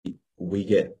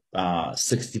get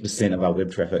 60% of our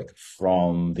web traffic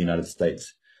from the United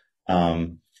States.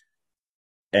 And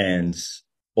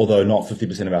although not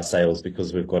 50% of our sales,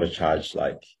 because we've got to charge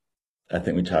I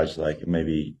think we charge like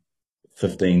maybe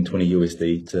 15, 20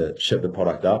 USD to ship the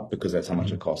product up, because that's how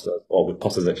much it costs us. Well, it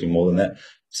costs us actually more than that.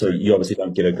 So you obviously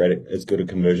don't get as good a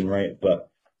conversion rate, but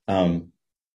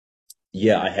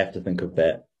yeah, I have to think of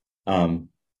that.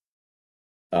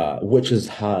 Which is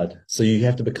hard. So you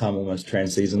have to become almost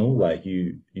trans-seasonal, like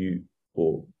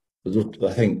or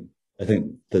I think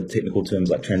the technical term's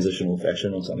like transitional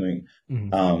fashion or something.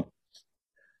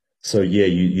 So yeah,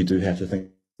 you do have to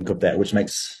think of that, which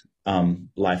makes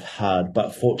life hard.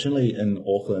 But fortunately in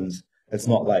Auckland, it's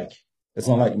not like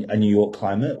a New York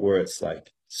climate where it's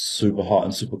like super hot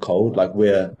and super cold. Like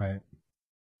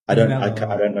I don't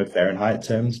know Fahrenheit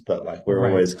terms, but like we're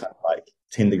always kind of like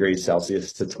 10 degrees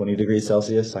Celsius to 20 degrees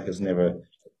Celsius. Like, it's probably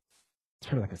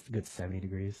like a good 70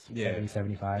 degrees, 70,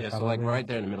 75. Yeah, probably. so like right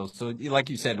there in the middle. So like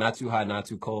you said, not too hot, not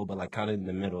too cold, but like kind of in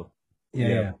the middle.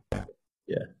 Yeah.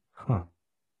 Yeah. Huh.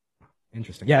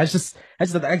 Interesting. Yeah, it's just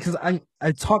because I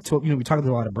talked to we talked to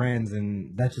a lot of brands,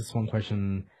 and that's just one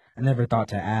question I never thought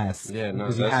to ask. Yeah, no,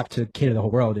 because you that's have to cater the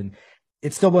whole world, and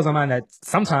it still blows my mind that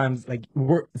sometimes like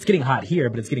it's getting hot here,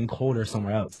 but it's getting colder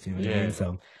somewhere else. You know what I mean? yeah.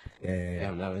 So yeah.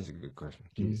 Damn, that is a good question.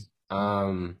 Mhm.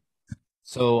 Jeez.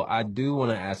 So I do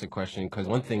want to ask a question because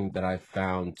one thing that I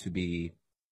found to be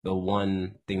the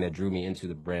one thing that drew me into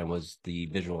the brand was the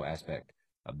visual aspect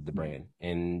of the brand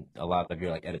and a lot of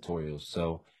your like editorials.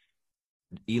 So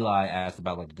Eli asked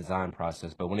about like the design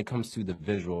process, but when it comes to the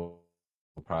visual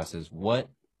process, what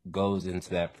goes into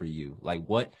that for you? Like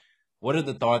what are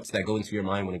the thoughts that go into your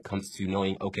mind when it comes to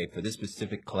knowing, okay, for this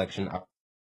specific collection, I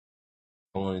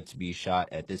want it to be shot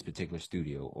at this particular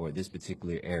studio or this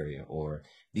particular area, or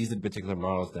these are the particular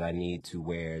models that I need to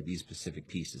wear these specific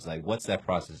pieces. Like, what's that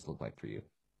process look like for you?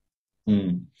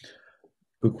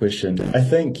 Good question. I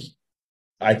think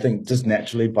just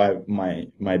naturally by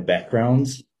my background,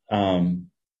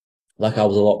 like I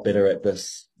was a lot better at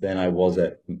this than I was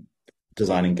at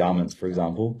designing garments, for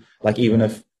example. Like even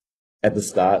if at the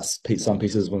start some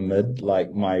pieces were mid,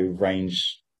 like my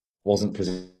range wasn't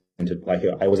presented. Like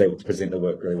I was able to present the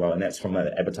work really well, and that's from an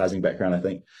advertising background, I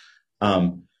think.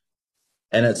 Um,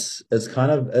 and it's kind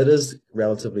of it is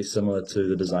relatively similar to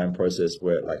the design process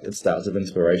where like it starts with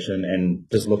inspiration and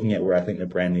just looking at where I think the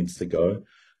brand needs to go.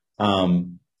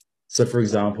 Um, so for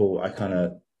example, I kind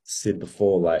of said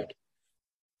before, like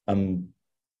I'm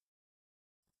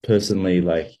personally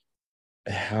like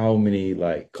how many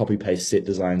like copy paste set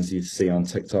designs you see on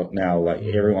TikTok now, like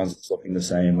everyone's looking the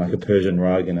same, like a Persian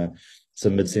rug and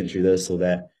some mid-century this or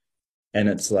that. And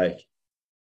it's like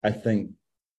I think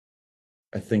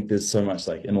I think there's so much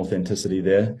like inauthenticity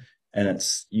there. And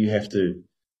it's you have to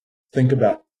think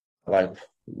about like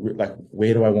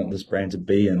where do I want this brand to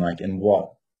be and like in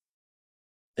what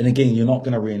and again you're not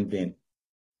gonna reinvent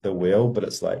the wheel, but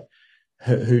it's like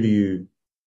who do you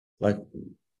like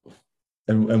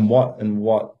and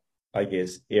what I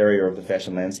guess area of the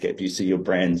fashion landscape do you see your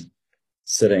brand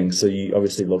sitting? So you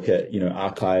obviously look at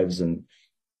archives and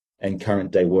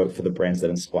current day work for the brands that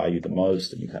inspire you the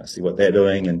most, and you kind of see what they're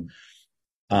doing,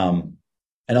 um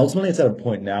and ultimately it's at a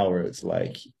point now where it's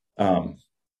like um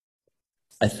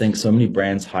I think so many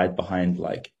brands hide behind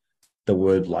like the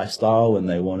word lifestyle and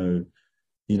they want to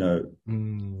you know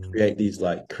create these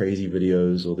like crazy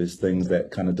videos or these things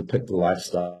that kind of depict the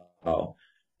lifestyle,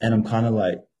 and I'm kind of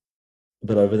like a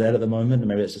bit over that at the moment. And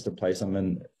maybe it's just a place I'm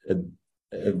in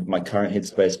my current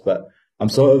headspace, but I'm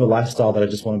so over lifestyle that I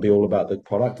just want to be all about the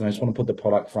product and I just want to put the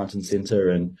product front and center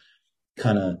and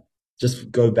kind of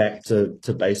just go back to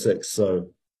basics. So,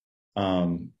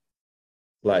 um,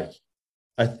 like,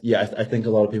 I think a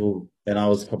lot of people, and I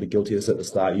was probably guilty of this at the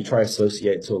start, you try to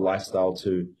associate to a lifestyle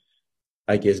to,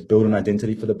 I guess, build an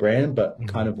identity for the brand, but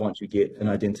kind of once you get an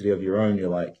identity of your own, you're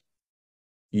like,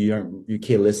 you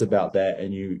care less about that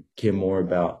and you care more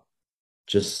about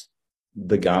just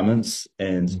the garments.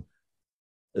 And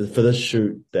for this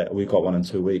shoot that we got one in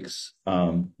 2 weeks,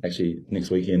 actually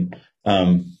next weekend,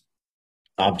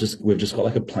 we've just got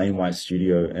like a plain white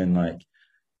studio and like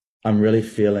I'm really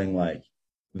feeling like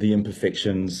the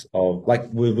imperfections of like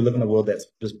we live in a world that's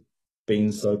just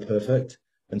been so perfect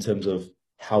in terms of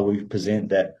how we present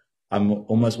that I'm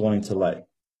almost wanting to like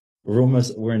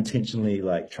we're intentionally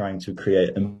like trying to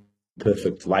create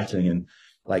imperfect lighting and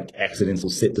like accidental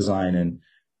set design and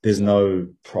there's no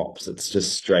props. It's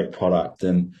just straight product.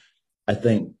 And I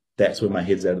think that's where my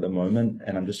head's at the moment.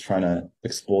 And I'm just trying to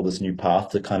explore this new path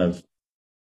to kind of,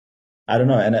 I don't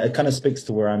know. And it kind of speaks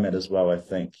to where I'm at as well, I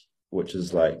think, which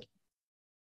is like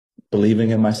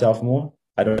believing in myself more.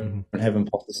 I don't have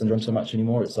imposter syndrome so much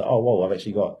anymore. It's like, oh, whoa, I've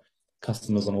actually got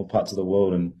customers on all parts of the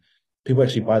world and people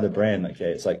actually buy the brand.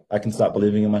 Okay, it's like I can start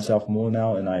believing in myself more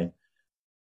now, and I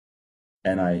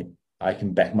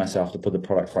can back myself to put the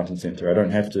product front and center. I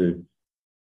don't have to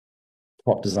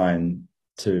prop design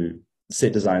to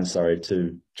set design, sorry,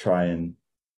 to try and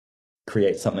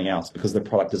create something else because the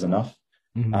product is enough.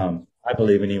 I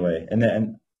believe anyway, and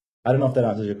I don't know if that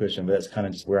answers your question, but that's kind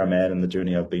of just where I'm at and the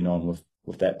journey I've been on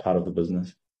with that part of the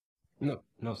business. No,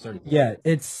 no, certainly. Yeah,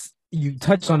 it's you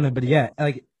touched on it, but yeah,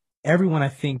 like everyone I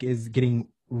think is getting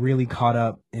really caught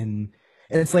up in,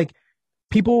 and it's like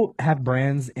people have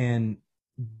brands and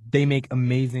they make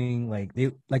amazing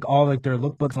they like all like their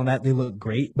lookbooks on that they look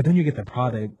great, but then you get the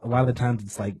product. A lot of the times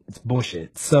it's like it's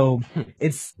bullshit. So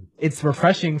it's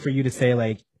refreshing for you to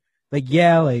say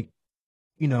yeah, like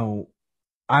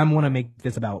I want to make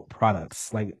this about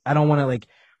products. Like I don't want to like.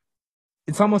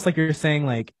 It's almost like you're saying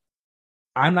like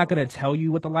I'm not gonna tell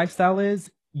you what the lifestyle is.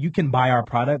 You can buy our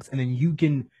products and then you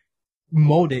can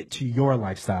mold it to your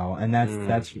lifestyle, and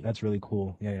that's really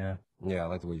cool. Yeah. Yeah, I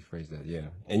like the way you phrased that. Yeah,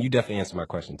 and you definitely answered my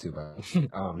question too,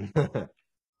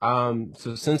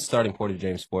 so since starting Porter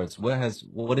James Sports,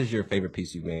 what is your favorite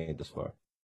piece you've made thus far?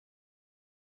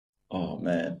 Oh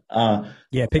man.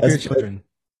 Yeah, pick your children.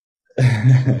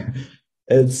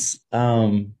 It's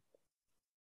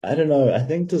I don't know. I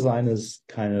think designers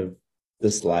kind of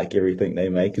dislike everything they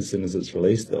make as soon as it's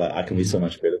released. They're like, I can be so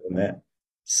much better than that.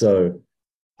 So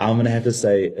I'm gonna have to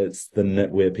say it's the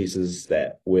knitwear pieces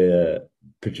that we're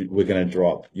gonna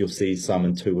drop. You'll see some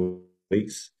in 2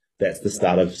 weeks. That's the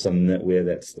start of some knitwear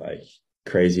that's like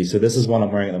crazy. So this is one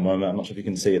I'm wearing at the moment. I'm not sure if you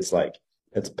can see. It's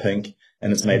pink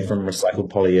and it's made from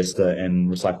recycled polyester and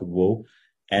recycled wool,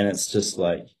 and it's just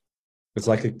like it's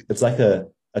like a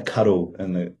cuddle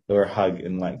or a hug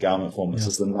in like garment form. It's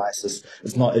just the nicest.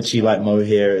 It's not itchy like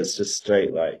mohair. It's just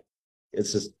straight like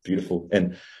it's just beautiful.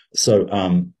 And so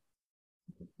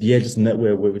yeah, just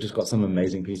knitwear. We've just got some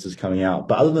amazing pieces coming out.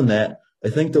 But other than that, I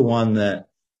think the one that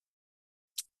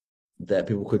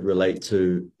people could relate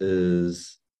to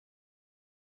is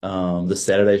the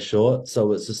Saturday short.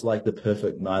 So it's just like the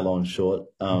perfect nylon short.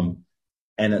 And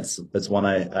it's one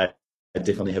I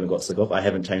definitely haven't got sick of. I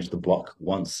haven't changed the block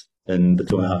once in the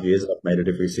 2.5 years. I've made it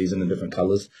every season in different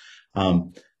colors.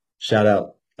 Shout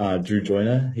out Drew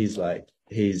Joyner. He's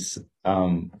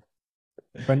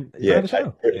friend of the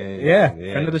show. Yeah,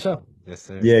 friend of the show. Yes,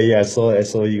 sir. Yeah. I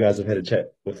saw you guys have had a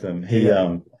chat with him.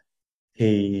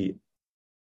 He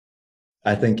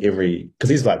I think because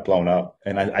he's like blown up,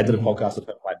 and I did a podcast with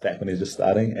him like back when he was just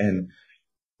starting, and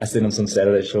I sent him some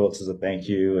Saturday shorts as a thank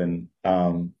you, and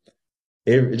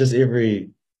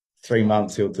every 3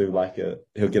 months he'll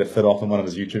get a fit off in one of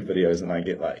his YouTube videos, and I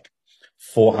get like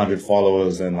 400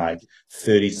 followers and like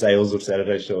 30 sales of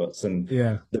Saturday shorts, and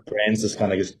the brands just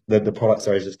kind of the product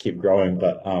sorry just keep growing,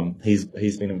 but he's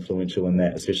been influential in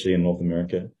that, especially in North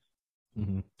America.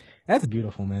 That's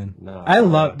beautiful, man. No, I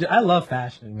love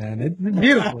fashion, man. It's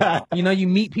beautiful. You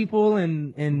meet people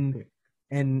and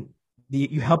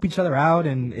you help each other out,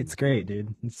 and it's great,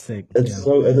 dude. It's sick. It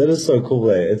is so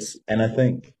cool, eh? And I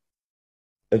think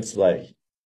it's like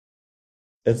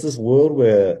it's this world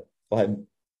where like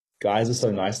guys are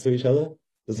so nice to each other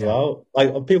as well.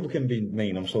 Like people can be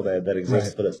mean, I'm sure that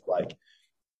exists, but it's like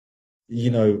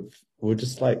we're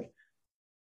just like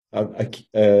a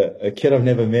kid I've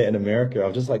never met in America.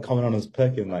 I'll just like comment on his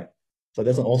pic and like it's like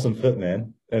that's an awesome fit,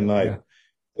 man, and like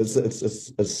it's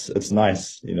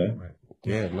nice, Right.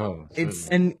 Yeah, no,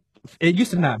 and it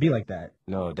used to not be like that.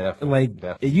 No, definitely.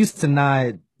 Like it used to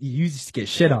not. You used to get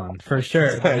shit on for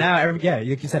sure. But now, like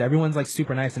you said, everyone's like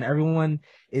super nice, and everyone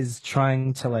is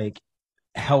trying to like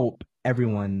help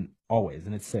everyone always,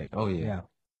 and it's sick. Oh yeah.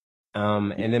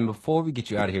 And then before we get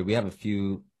you out of here, we have a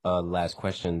few last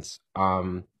questions.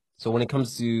 So when it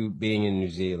comes to being in New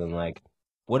Zealand, like,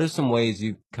 what are some ways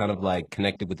you kind of like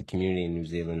connected with the community in New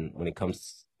Zealand when it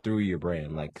comes through your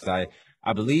brand? Like, because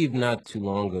I believe not too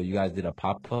long ago you guys did a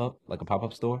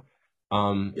pop-up store.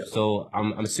 So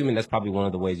I'm assuming that's probably one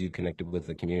of the ways you connected with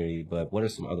the community, but what are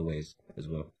some other ways as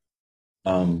well?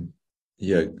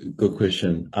 Yeah, good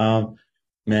question.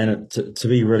 Man, to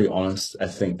be really honest, I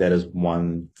think that is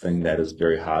one thing that is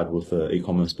very hard with the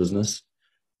e-commerce business.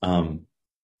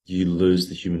 You lose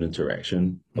the human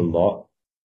interaction a lot.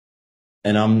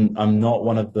 And I'm not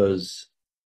one of those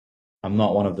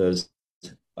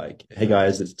like, hey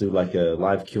guys, let's do like a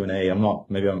live Q&A.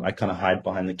 I kind of hide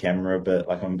behind the camera a bit,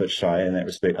 like I'm a bit shy in that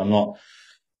respect. I'm not,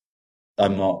 I'd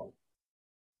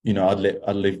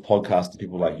leave podcasts to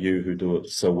people like you who do it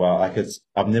so well.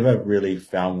 I've never really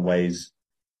found ways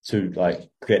to like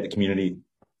create the community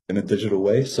in a digital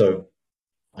way. So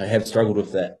I have struggled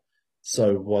with that.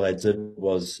 So what I did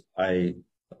was I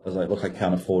was like, look, I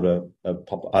can't afford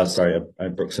a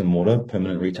bricks and mortar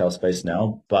permanent retail space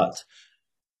now, but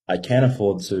I can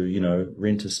afford to,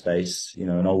 rent a space,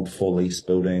 an old full lease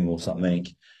building or something,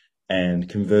 and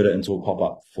convert it into a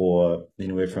pop-up for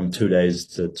anywhere from 2 days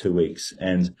to 2 weeks.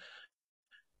 And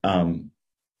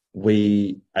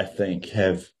we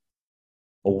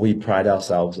pride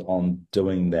ourselves on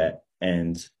doing that.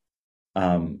 And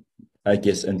I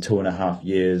guess in 2.5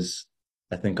 years,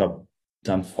 I think I've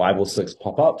done 5 or 6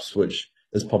 pop-ups, which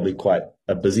is probably quite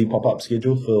a busy pop-up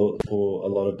schedule for a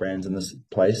lot of brands in this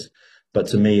place. But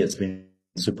to me, it's been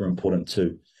super important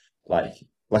to like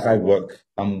I work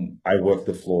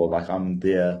the floor, like I'm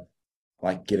there,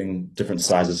 like getting different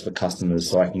sizes for customers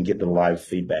so I can get the live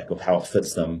feedback of how it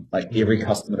fits them. Like every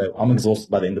customer I'm exhausted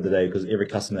by the end of the day because every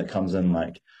customer that comes in,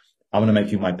 like, I'm going to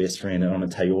make you my best friend and I'm going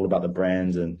to tell you all about the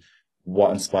brand and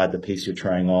what inspired the piece you're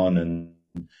trying on, and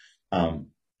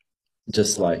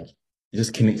just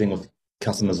connecting with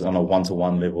customers on a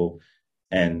one-to-one level.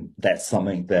 And that's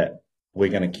something that we're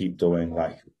going to keep doing.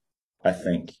 Like, I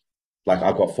think, like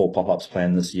I've got 4 pop-ups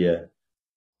planned this year.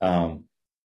 And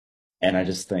I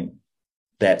just think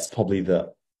that's probably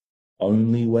the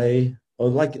only way, or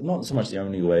like not so much the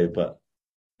only way, but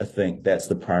I think that's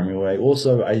the primary way.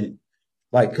 Also, I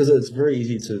like, because it's very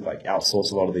easy to like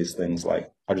outsource a lot of these things.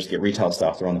 Like I'll just get retail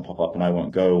staff to run the pop-up and I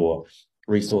won't go, or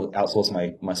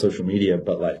outsource my social media.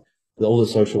 But like all the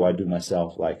social I do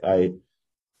myself. Like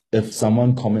if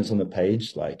someone comments on the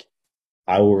page, like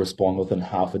I will respond within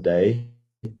half a day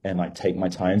and like take my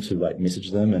time to like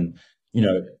message them. And, you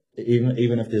know,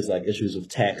 even if there's like issues with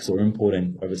tax or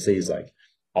importing overseas, like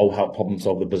I'll help problem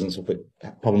solve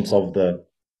the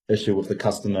issue with the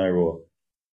customer, or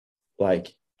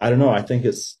like, I don't know. I think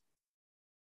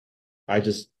I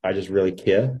just really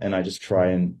care, and I just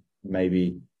try and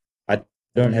maybe I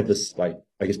don't have this like,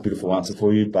 I guess, beautiful answer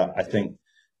for you, but I think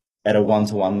at a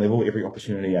one-to-one level, every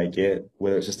opportunity I get,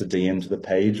 whether it's just a DM to the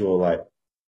page or like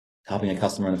helping a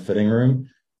customer in a fitting room,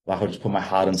 like I'll just put my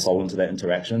heart and soul into that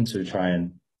interaction to try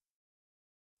and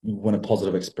win a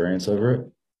positive experience over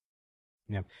it.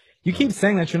 Yeah. You keep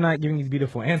saying that you're not giving these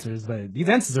beautiful answers, but these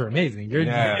answers are amazing. You're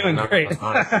doing great.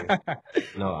 Honestly.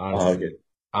 No, honestly.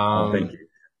 Oh, okay. Thank you.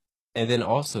 And then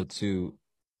also too,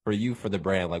 for you, for the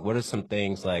brand, like what are some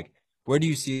things like, where do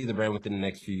you see the brand within the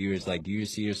next few years? Like, do you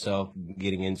see yourself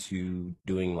getting into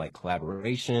doing like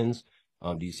collaborations?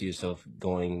 Do you see yourself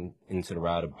going into the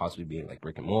route of possibly being like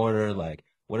brick and mortar? Like,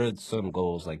 what are some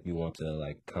goals like you want to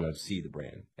like kind of see the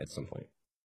brand at some point?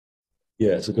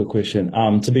 Yeah, it's a good question.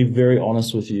 To be very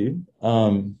honest with you,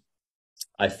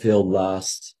 I feel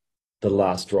the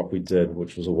last drop we did,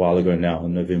 which was a while ago now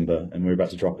in November, and we're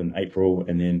about to drop in April,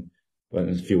 and then in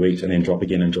a few weeks, and then drop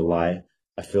again in July.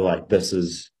 I feel like from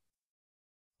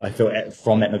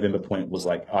that November point was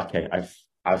like, okay,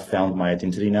 I've found my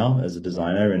identity now as a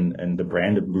designer, and the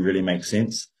brand, it really makes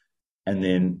sense. And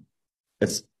then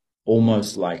it's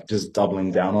almost like just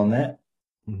doubling down on that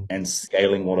and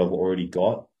scaling what I've already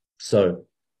got. So,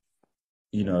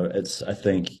 you know, I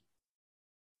think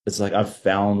it's like I've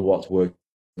found what's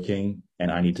working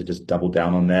and I need to just double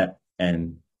down on that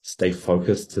and stay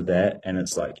focused to that. And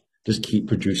it's like just keep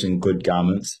producing good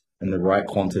garments in the right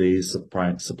quantities,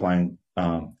 controlling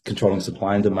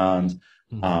supply and demand,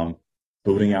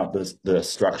 building out the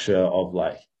structure of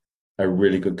like a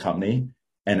really good company.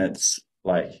 And it's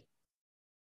like,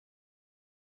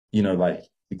 you know, like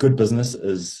good business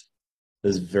is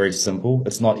very simple.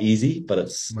 It's not easy, but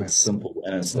it's simple.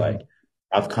 And it's like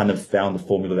I've kind of found the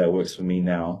formula that works for me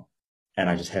now. And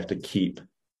I just have to keep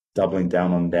doubling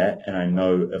down on that. And I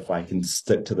know if I can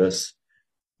stick to this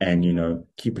and, you know,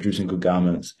 keep producing good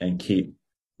garments and keep,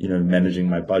 you know, managing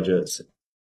my budgets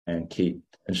and keep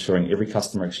ensuring every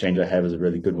customer exchange I have is a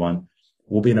really good one,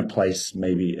 we'll be in a place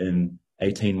maybe in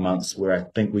 18 months where I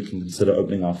think we can consider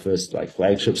opening our first like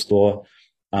flagship store.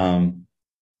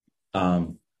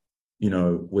 You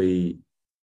know, we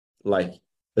like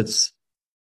it's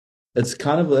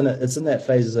kind of it's in that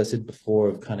phase, as I said before,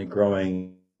 of kind of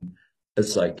growing.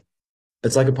 It's like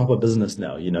a proper business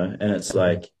now, you know, and it's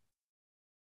like,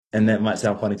 and that might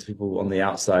sound funny to people on the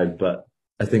outside, but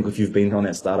I think if you've been on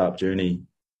that startup journey,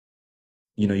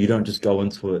 you know, you don't just go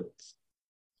into it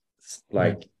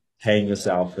like paying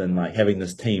yourself and like having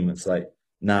this team. It's like,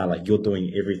 nah, like you're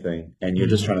doing everything and you're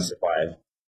just trying to survive.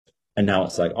 And now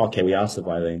it's like, okay, we are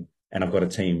surviving and I've got a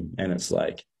team, and it's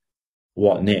like,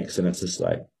 what next? And it's just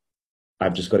like,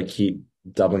 I've just got to keep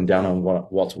doubling down on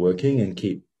what's working and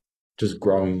keep just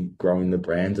growing the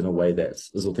brand in a way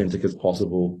that's as authentic as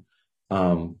possible.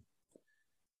 But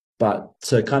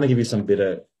to kind of give you some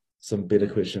better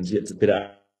questions, yet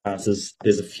better answers,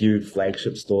 there's a few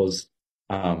flagship stores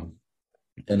in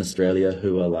Australia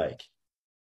who are like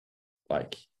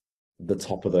the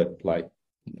top of the like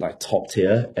top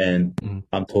tier, and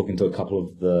I'm talking to a couple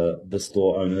of the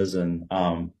store owners and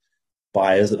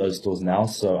buyers at those stores now.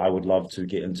 So I would love to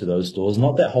get into those stores.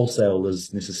 Not that wholesale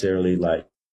is necessarily like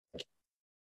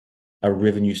a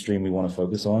revenue stream we want to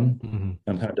focus on.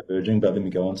 I'm kind of diverging, but let me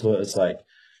go into it. It's like,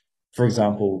 for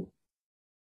example,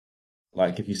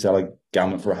 like if you sell a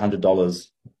garment for $100,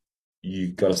 you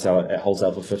got to sell it at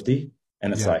wholesale for 50.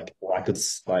 And it's like, well, I could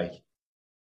sell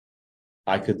it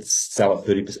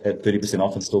 30%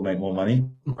 off and still make more money.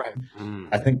 Right.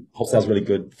 I think wholesale is really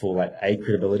good for like A,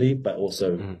 credibility, but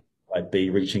also like B,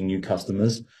 reaching new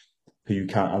customers who you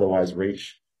can't otherwise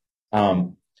reach.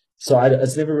 So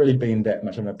it's never really been that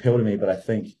much of an appeal to me, but I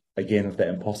think again, with that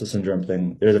imposter syndrome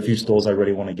thing, there's a few stores I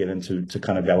really want to get into to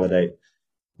kind of validate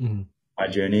my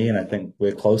journey. And I think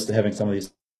we're close to having some of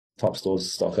these top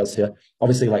stores stock us here.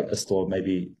 Obviously, like a store,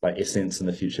 maybe like Essence in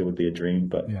the future would be a dream,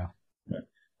 but Yeah. you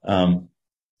know.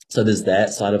 So there's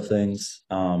that side of things.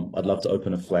 I'd love to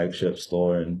open a flagship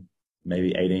store in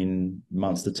maybe 18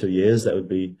 months to 2 years. That would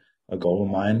be a goal of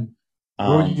mine.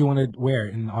 Where would you want to wear,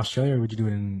 in Australia, or would you do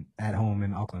it at home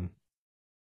in Auckland?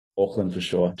 Auckland for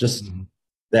sure. Just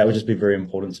that would just be very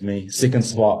important to me. Second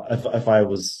spot, if I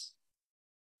was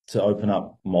to open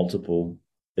up multiple,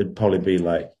 it'd probably be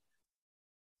like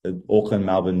Auckland,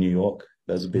 Melbourne, New York.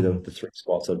 Those would be the 3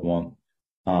 spots I'd want.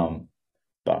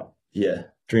 But yeah,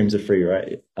 dreams are free,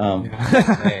 right?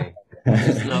 Hey,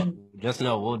 just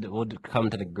know we'll come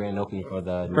to the grand opening for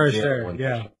the for sure one.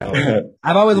 Yeah.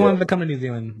 I've always wanted to come to New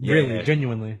Zealand, really,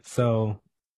 genuinely. So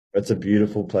it's a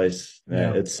beautiful place.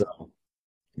 Yeah. It's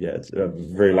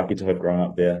very lucky to have grown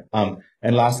up there.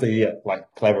 And lastly, like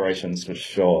collaborations for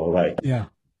sure. Like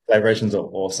collaborations are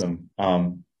awesome.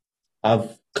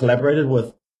 I've collaborated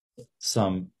with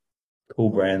some cool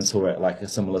brands who are at like a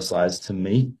similar size to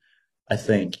me. I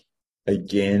think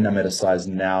again, I'm at a size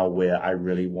now where I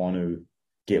really want to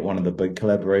get one of the big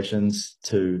collaborations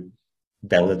to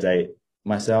validate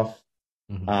myself.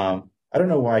 I don't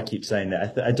know why I keep saying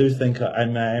that. I do think I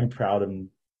am proud of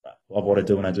what I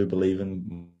do, and I do believe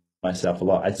in myself a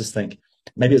lot. I just think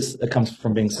maybe it comes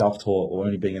from being self-taught or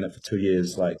only being in it for 2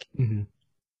 years. Like,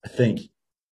 I think,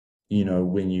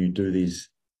 when you do these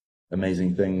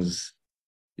amazing things,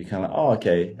 you're kind of like, oh,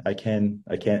 okay, I can.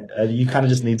 You kind of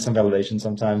just need some validation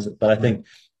sometimes. But I think,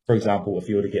 for example, if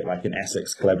you were to get like an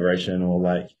Asics collaboration or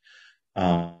like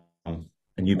a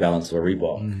New Balance or a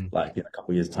Reebok, like in a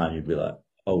couple of years' time, you'd be like,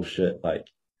 oh shit, like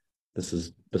this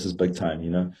is big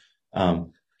time,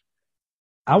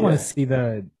 I want to see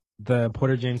the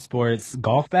Porter James Sports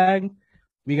golf bag.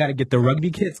 We got to get the rugby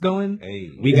kits going.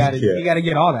 Hey, we got to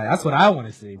get all that. That's what I want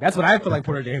to see. That's what I feel like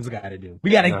Porter James got to do.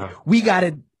 We got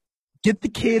to get the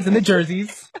kids in the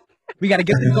jerseys. We got to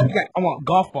get I want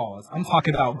golf balls. I'm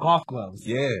talking about golf gloves.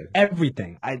 Yeah.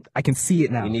 Everything. I can see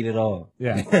it now. We need it all.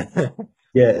 Yeah.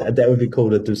 Yeah, that would be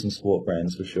cool to do some sport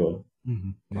brands for sure.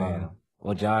 Wow.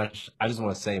 Well, Josh, I just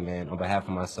want to say, man, on behalf of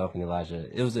myself and Elijah,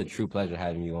 it was a true pleasure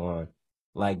having you on.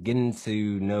 Like getting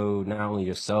to know not only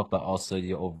yourself, but also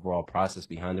your overall process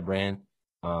behind the brand.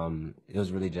 It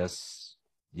was really just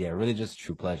a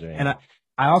true pleasure. And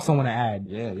I also want to add,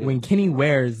 when Kenny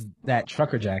wears that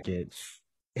trucker jacket,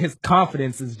 his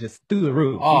confidence is just through the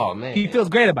roof. Oh, man. He feels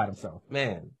great about himself.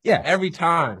 Man. Yeah. Every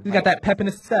time. He's got that pep in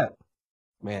his step.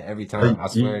 Man, every time. I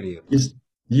swear to you.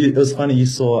 It was funny. You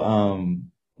saw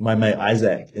my mate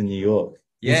Isaac in New York.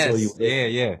 Yes.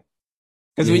 Yeah.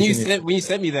 Because when you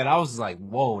sent me that, I was like,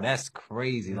 whoa, that's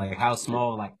crazy. Like how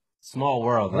small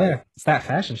world. Like, it's that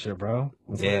fashion shit, bro.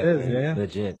 That's what it is,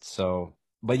 legit. So,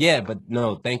 but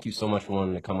no, thank you so much for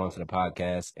wanting to come onto the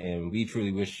podcast. And we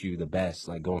truly wish you the best,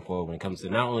 like going forward when it comes to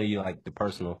not only like the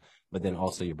personal, but then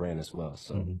also your brand as well.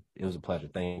 So it was a pleasure.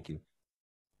 Thank you.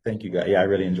 Thank you, guys. Yeah, I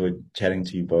really enjoyed chatting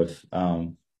to you both.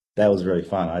 That was really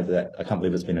fun. I can't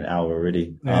believe it's been an hour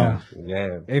already.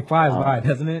 It flies by,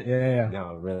 doesn't it? Yeah.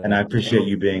 No, really. And I appreciate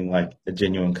you being like a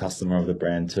genuine customer of the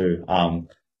brand too.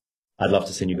 I'd love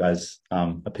to send you guys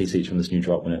a piece each from this new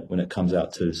drop when it comes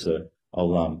out too. So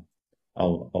I'll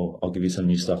give you some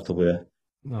new stuff to wear.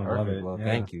 Love it. Well,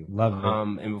 thank you. Love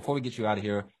it. And before we get you out of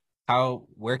here,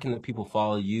 where can the people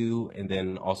follow you and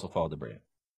then also follow the brand?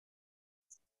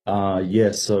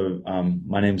 So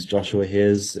my name's Joshua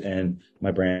Hayes and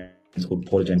my brand is called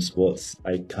Porter James Sports.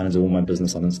 I kind of do all my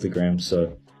business on Instagram.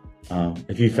 So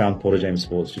if you found Porter James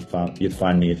Sports, you'd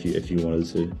find me if you wanted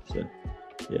to. So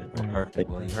yeah. Perfect.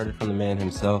 Well, you heard it from the man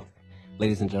himself.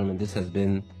 Ladies and gentlemen, this has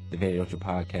been the Vanity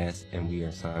Podcast, and we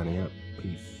are signing up.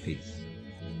 Peace.